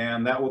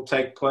 And that will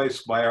take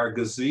place by our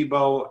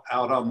gazebo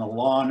out on the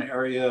lawn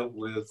area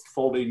with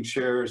folding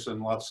chairs and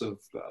lots of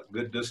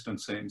good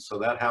distancing. So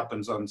that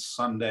happens on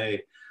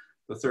Sunday,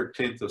 the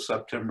 13th of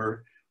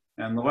September.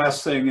 And the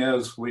last thing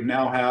is we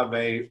now have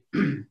a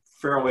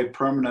fairly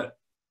permanent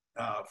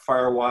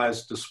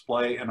FireWise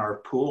display in our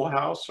pool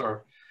house,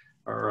 our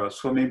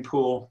swimming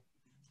pool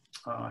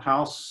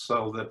house,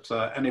 so that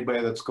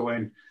anybody that's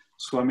going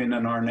swimming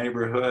in our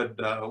neighborhood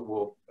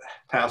will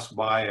pass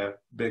by a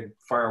big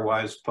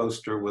FireWise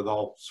poster with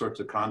all sorts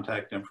of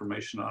contact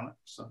information on it.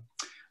 So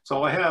that's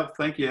all I have.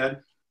 Thank you,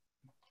 Ed.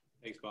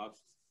 Thanks, Bob.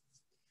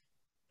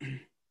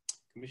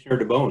 Commissioner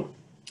DeBone,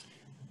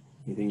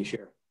 anything you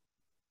share?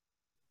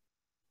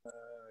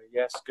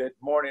 Yes, good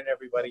morning,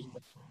 everybody.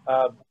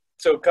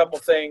 So a couple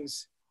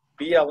things.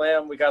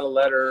 BLM, we got a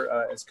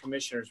letter, as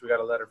commissioners, we got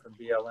a letter from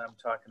BLM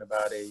talking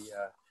about a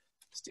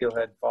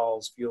Steelhead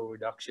Falls fuel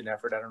reduction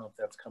effort. I don't know if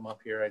that's come up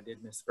here. I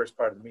did miss the first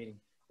part of the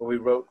meeting, but we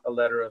wrote a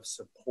letter of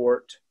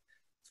support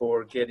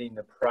for getting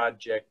the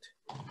project,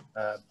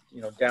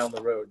 down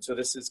the road. So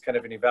this is kind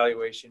of an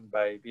evaluation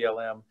by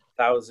BLM,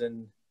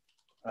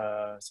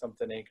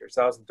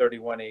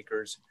 1,031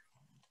 acres.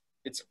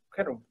 It's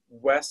kind of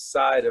west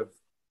side of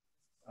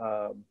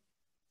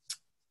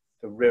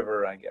the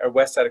river, or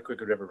west side of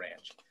Crooked River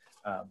Ranch.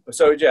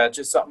 So yeah,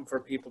 just something for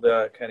people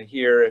to kind of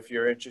hear. If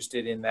you're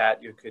interested in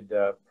that, you could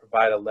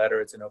provide a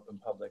letter. It's an open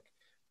public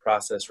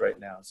process right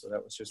now. So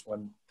that was just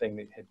one thing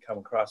that had come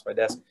across my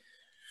desk.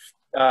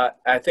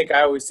 I think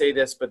I always say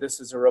this, but this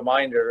is a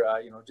reminder,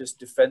 just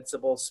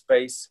defensible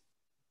space,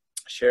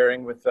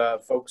 sharing with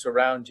folks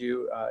around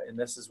you, and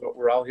this is what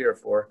we're all here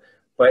for.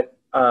 But,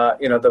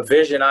 the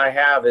vision I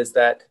have is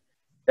that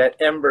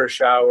ember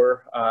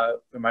shower,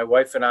 my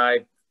wife and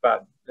I,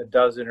 about a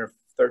dozen or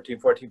 13,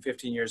 14,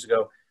 15 years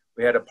ago,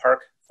 we had a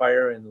park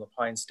fire in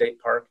Lapine State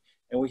Park,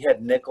 and we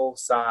had nickel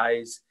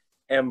size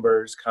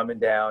embers coming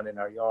down in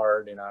our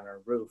yard and on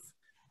our roof.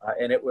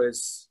 And it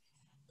was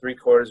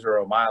 3/4 or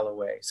a mile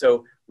away.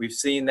 So we've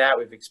seen that,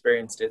 we've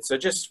experienced it. So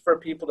just for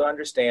people to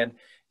understand,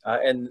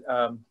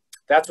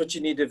 that's what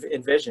you need to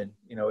envision,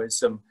 is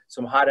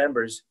some hot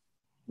embers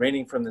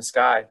raining from the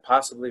sky,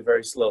 possibly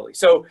very slowly.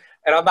 So,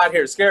 and I'm not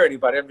here to scare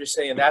anybody. I'm just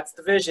saying that's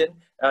the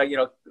vision,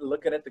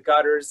 looking at the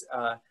gutters,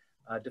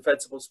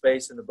 defensible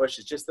space in the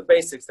bushes, just the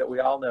basics that we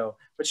all know,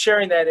 but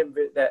sharing that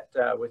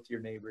with your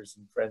neighbors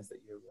and friends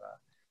that you,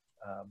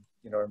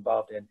 are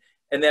involved in.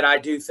 And then I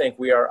do think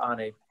we are on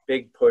a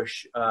big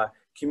push.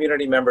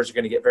 Community members are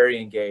going to get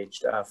very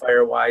engaged.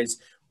 FireWise,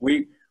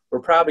 we're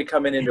probably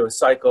coming into a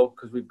cycle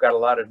because we've got a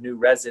lot of new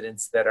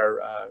residents that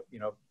are,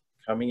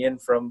 coming in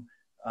from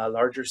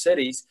larger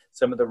cities.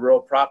 Some of the rural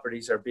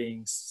properties are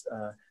being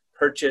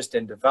purchased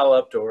and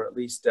developed, or at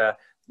least,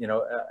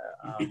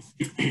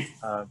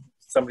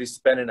 somebody's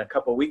spending a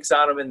couple weeks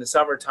on them in the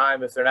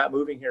summertime if they're not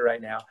moving here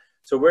right now.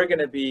 So we're going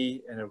to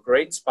be in a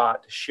great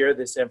spot to share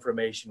this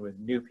information with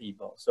new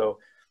people. So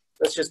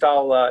let's just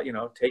all,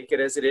 take it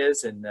as it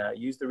is and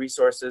use the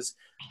resources.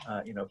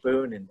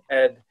 Boone and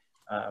Ed,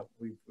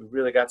 we've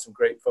really got some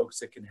great folks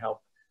that can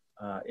help,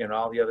 and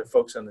all the other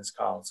folks on this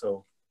call.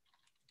 So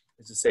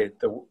as I say,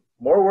 the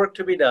more work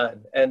to be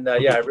done. And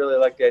yeah, I really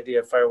like the idea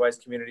of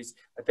Firewise communities.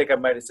 I think I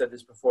might have said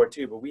this before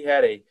too, but we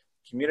had a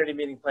community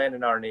meeting planned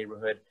in our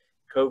neighborhood.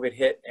 COVID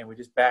hit and we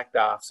just backed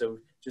off. So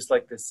just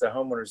like this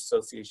homeowners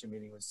association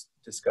meeting was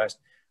discussed,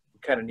 we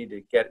kind of need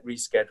to get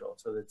rescheduled.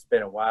 So it's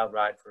been a wild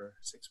ride for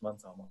 6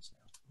 months almost now.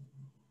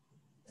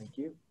 Thank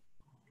you.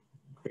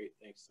 Great,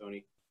 thanks,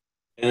 Tony.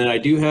 And then I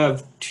do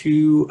have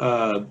two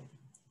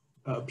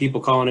people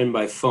calling in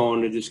by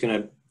phone. I'm just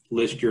going to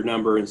list your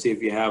number and see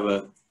if you have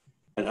an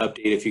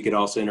update. If you could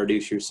also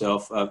introduce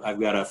yourself. I've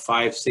got a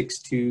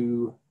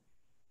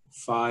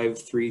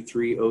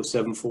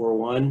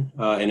 562-533-0741,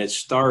 and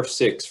it's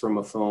 *6 from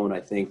a phone, I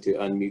think, to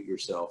unmute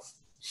yourself.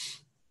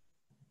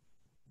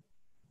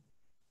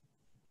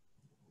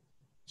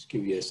 Just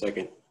give you a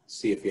second,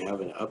 see if you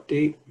have an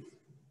update.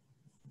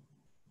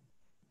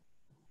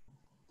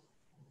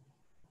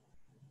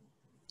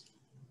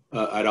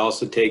 I'd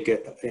also take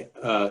it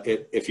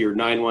if you're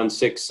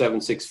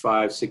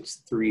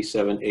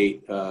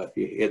 916-765-6378. If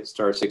you hit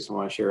 *6 and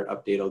want to share an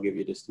update, I'll give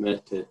you just a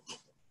minute to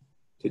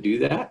do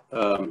that.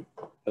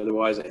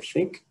 Otherwise, I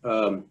think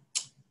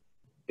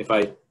if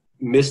I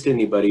missed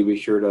anybody, be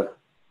sure to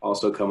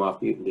also come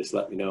off mute and just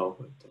let me know.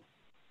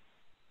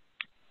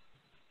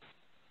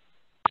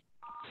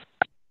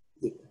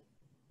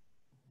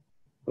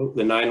 Oh,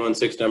 the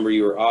 916 number,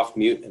 you were off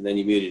mute and then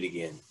you muted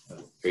again.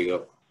 There you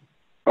go.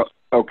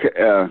 Okay,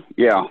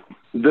 yeah.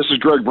 This is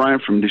Greg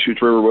Bryant from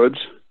Deschutes River Woods.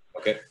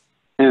 Okay.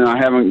 And I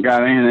haven't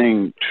got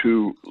anything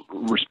to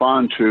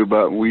respond to,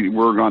 but we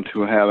were going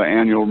to have an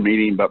annual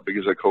meeting, but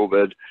because of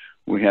COVID,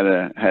 we had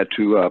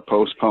to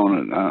postpone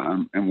it,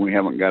 and we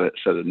haven't got it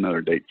set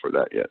another date for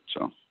that yet.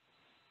 So,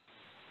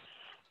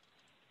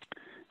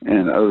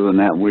 and other than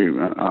that,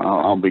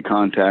 I'll be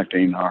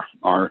contacting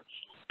our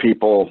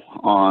people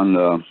on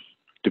the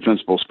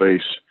defensible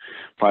space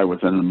probably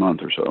within a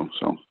month or so.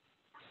 So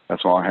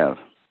that's all I have.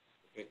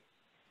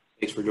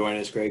 Thanks for joining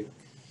us, Greg.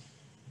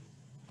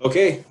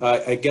 Okay,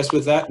 I guess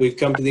with that, we've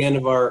come to the end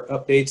of our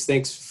updates.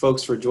 Thanks,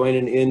 folks, for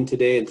joining in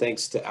today, and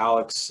thanks to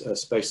Alex,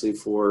 especially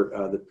for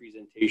the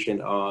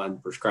presentation on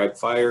prescribed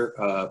fire.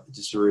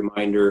 Just a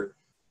reminder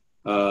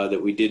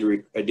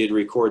that I did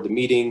record the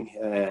meeting,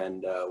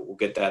 and we'll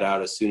get that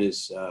out as soon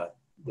as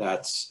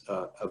that's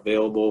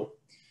available.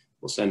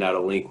 We'll send out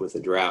a link with the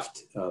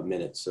draft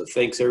minutes. So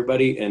thanks,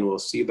 everybody, and we'll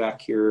see you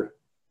back here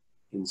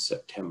in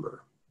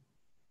September.